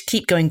 am I going to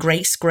keep going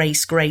Grace,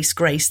 Grace, Grace,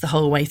 Grace the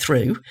whole way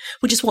through?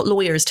 Which is what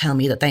lawyers tell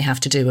me that they have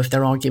to do if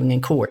they're arguing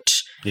in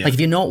court. Yeah. Like, if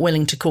you're not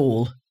willing to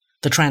call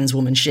the trans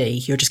woman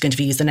she, you're just going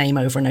to use the name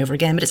over and over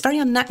again. But it's very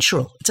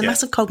unnatural. It's a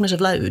massive cognitive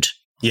load.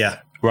 Yeah,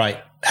 right.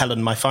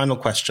 Helen, my final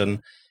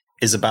question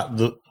is about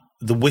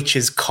the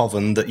witches'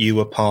 coven that you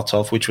were part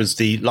of, which was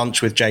the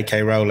lunch with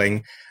J.K.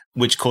 Rowling,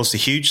 which caused a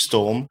huge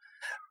storm.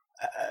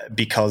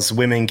 Because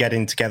women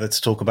getting together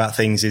to talk about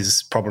things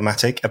is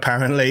problematic,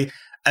 apparently.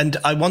 And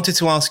I wanted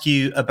to ask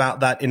you about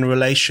that in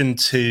relation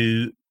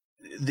to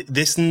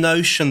this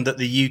notion that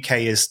the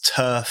UK is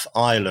TERF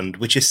Ireland,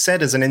 which is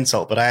said as an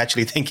insult, but I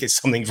actually think it's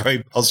something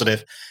very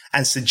positive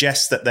and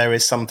suggests that there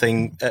is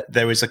something,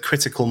 there is a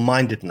critical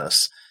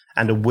mindedness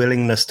and a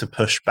willingness to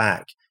push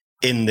back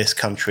in this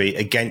country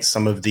against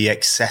some of the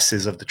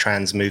excesses of the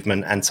trans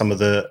movement and some of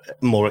the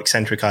more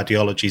eccentric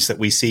ideologies that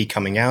we see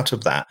coming out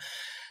of that.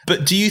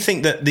 But do you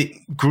think that the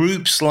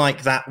groups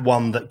like that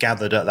one that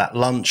gathered at that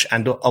lunch,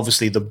 and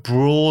obviously the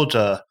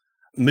broader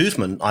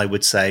movement, I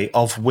would say,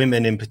 of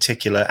women in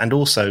particular, and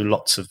also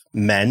lots of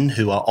men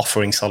who are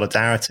offering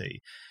solidarity,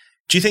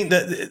 do you think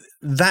that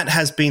that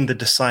has been the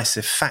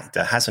decisive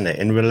factor, hasn't it,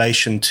 in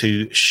relation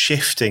to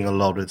shifting a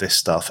lot of this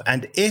stuff?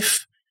 And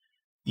if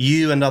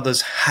you and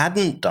others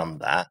hadn't done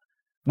that,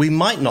 we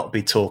might not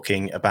be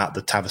talking about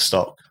the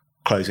Tavistock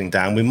closing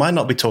down. We might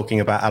not be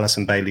talking about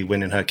Alison Bailey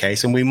winning her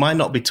case, and we might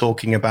not be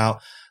talking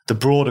about the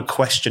broader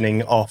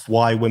questioning of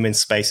why women's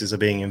spaces are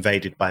being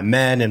invaded by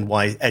men and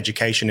why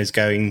education is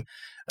going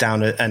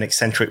down an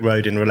eccentric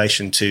road in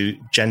relation to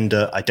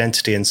gender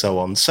identity and so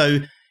on.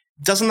 So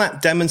doesn't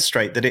that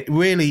demonstrate that it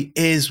really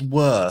is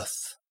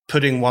worth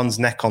putting one's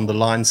neck on the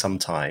line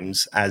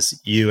sometimes, as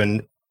you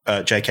and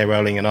J.K.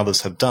 Rowling and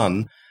others have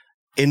done,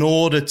 in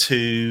order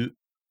to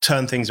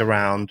turn things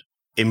around,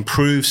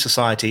 improve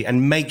society,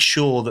 and make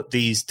sure that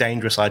these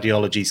dangerous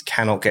ideologies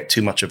cannot get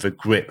too much of a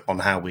grip on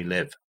how we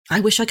live? I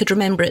wish I could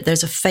remember it.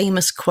 There's a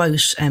famous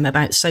quote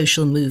about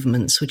social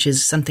movements, which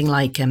is something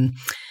like,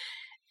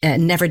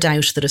 never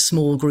doubt that a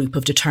small group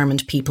of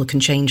determined people can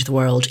change the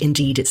world.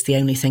 Indeed, it's the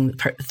only thing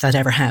that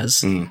ever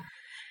has.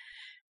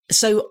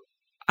 So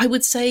I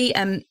would say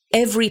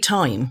every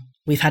time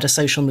we've had a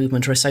social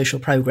movement or a social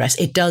progress,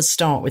 it does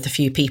start with a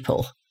few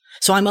people.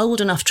 So I'm old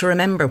enough to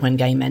remember when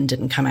gay men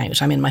didn't come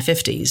out. I'm in my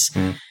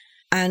 50s.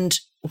 And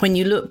when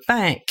you look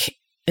back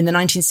in the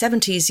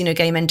 1970s, you know,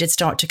 gay men did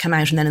start to come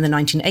out. And then in the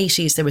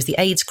 1980s, there was the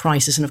AIDS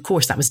crisis. And of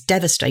course, that was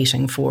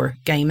devastating for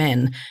gay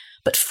men.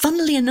 But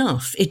funnily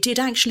enough, it did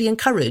actually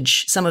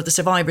encourage some of the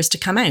survivors to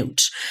come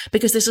out,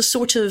 because there's a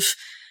sort of,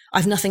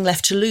 I've nothing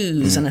left to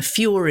lose and a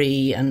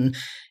fury and,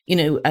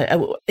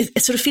 a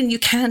sort of feeling you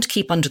can't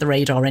keep under the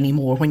radar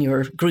anymore when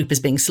your group is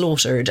being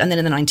slaughtered. And then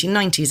in the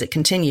 1990s, it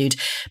continued.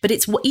 But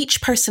it's what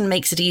each person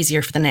makes it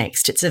easier for the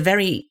next. It's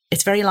very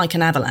like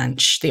an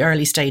avalanche, the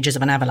early stages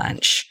of an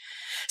avalanche.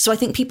 So I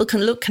think people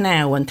can look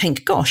now and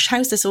think, gosh,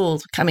 how's this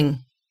all coming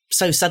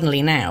so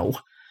suddenly now?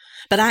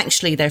 But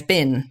actually, there have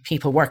been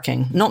people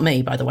working, not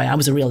me, by the way. I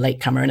was a real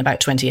latecomer in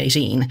about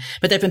 2018.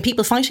 But there have been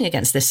people fighting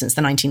against this since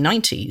the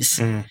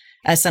 1990s.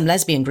 Some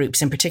lesbian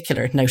groups in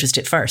particular noticed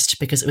it first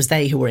because it was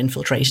they who were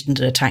infiltrated and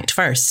attacked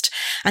first.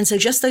 And so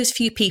just those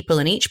few people,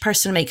 and each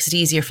person makes it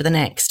easier for the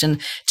next.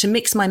 And to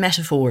mix my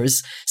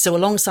metaphors, so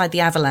alongside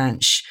the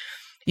avalanche,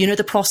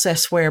 the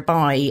process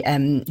whereby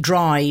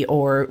dry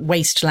or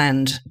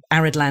wasteland,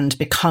 arid land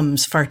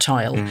becomes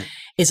fertile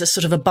is a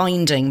sort of a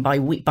binding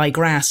by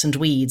grass and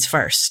weeds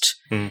first.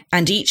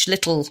 And each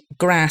little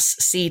grass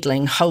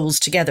seedling holds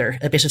together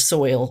a bit of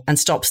soil and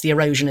stops the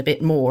erosion a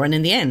bit more. And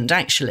in the end,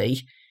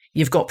 actually,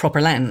 you've got proper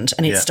land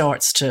and it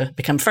starts to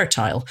become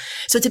fertile.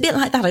 So it's a bit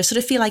like that. I sort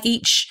of feel like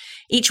each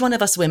one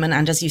of us women,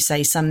 and as you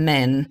say, some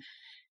men,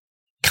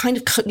 kind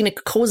of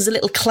causes a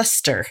little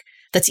cluster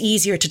that's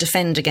easier to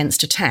defend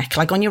against attack.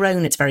 Like on your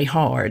own, it's very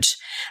hard.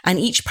 And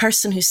each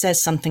person who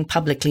says something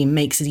publicly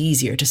makes it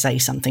easier to say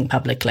something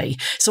publicly.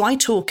 So I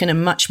talk in a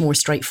much more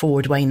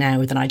straightforward way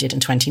now than I did in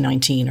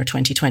 2019 or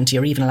 2020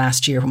 or even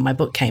last year when my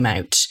book came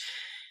out.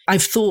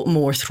 I've thought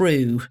more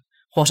through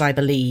what I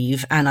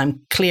believe, and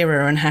I'm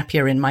clearer and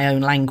happier in my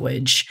own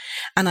language.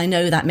 And I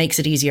know that makes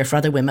it easier for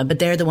other women, but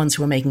they're the ones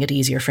who are making it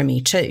easier for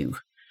me too.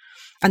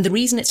 And the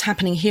reason it's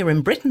happening here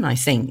in Britain, I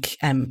think,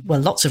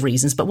 lots of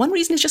reasons, but one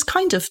reason is just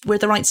kind of we're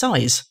the right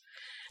size.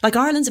 Like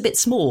Ireland's a bit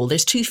small.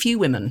 There's too few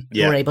women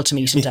who are able to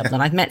meet in Dublin.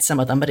 I've met some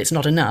of them, but it's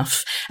not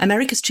enough.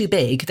 America's too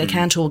big. They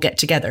can't all get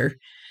together.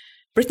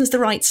 Britain's the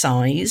right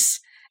size.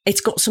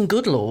 It's got some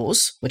good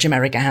laws, which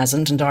America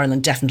hasn't, and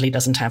Ireland definitely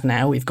doesn't have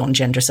now. We've gone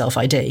gender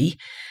self-ID.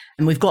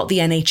 And we've got the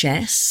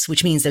NHS,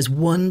 which means there's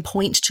one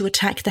point to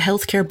attack the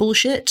healthcare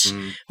bullshit.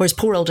 Whereas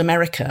poor old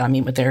America, I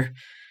mean, with their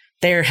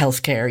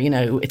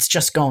healthcare, it's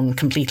just gone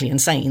completely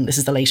insane. This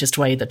is the latest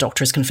way that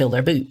doctors can fill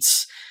their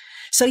boots.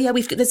 So yeah,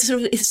 there's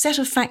sort of a set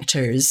of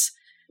factors,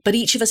 but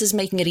each of us is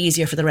making it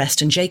easier for the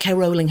rest. And J.K.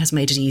 Rowling has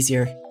made it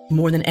easier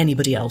more than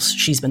anybody else.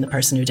 She's been the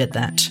person who did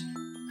that.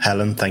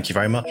 Helen, thank you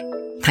very much.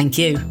 Thank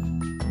you.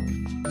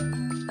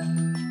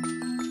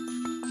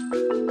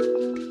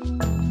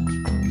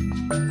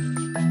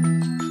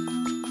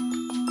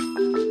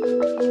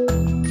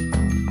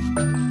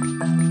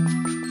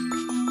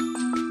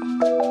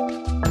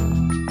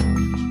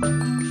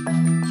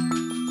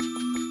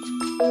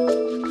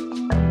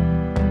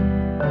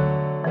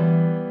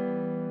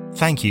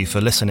 Thank you for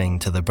listening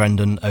to The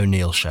Brendan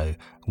O'Neill Show.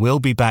 We'll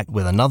be back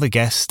with another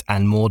guest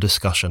and more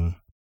discussion.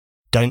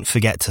 Don't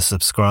forget to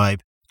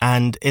subscribe,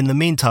 and in the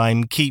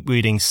meantime, keep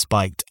reading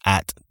Spiked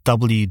at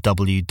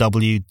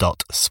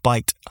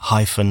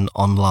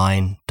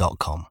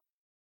www.spiked-online.com.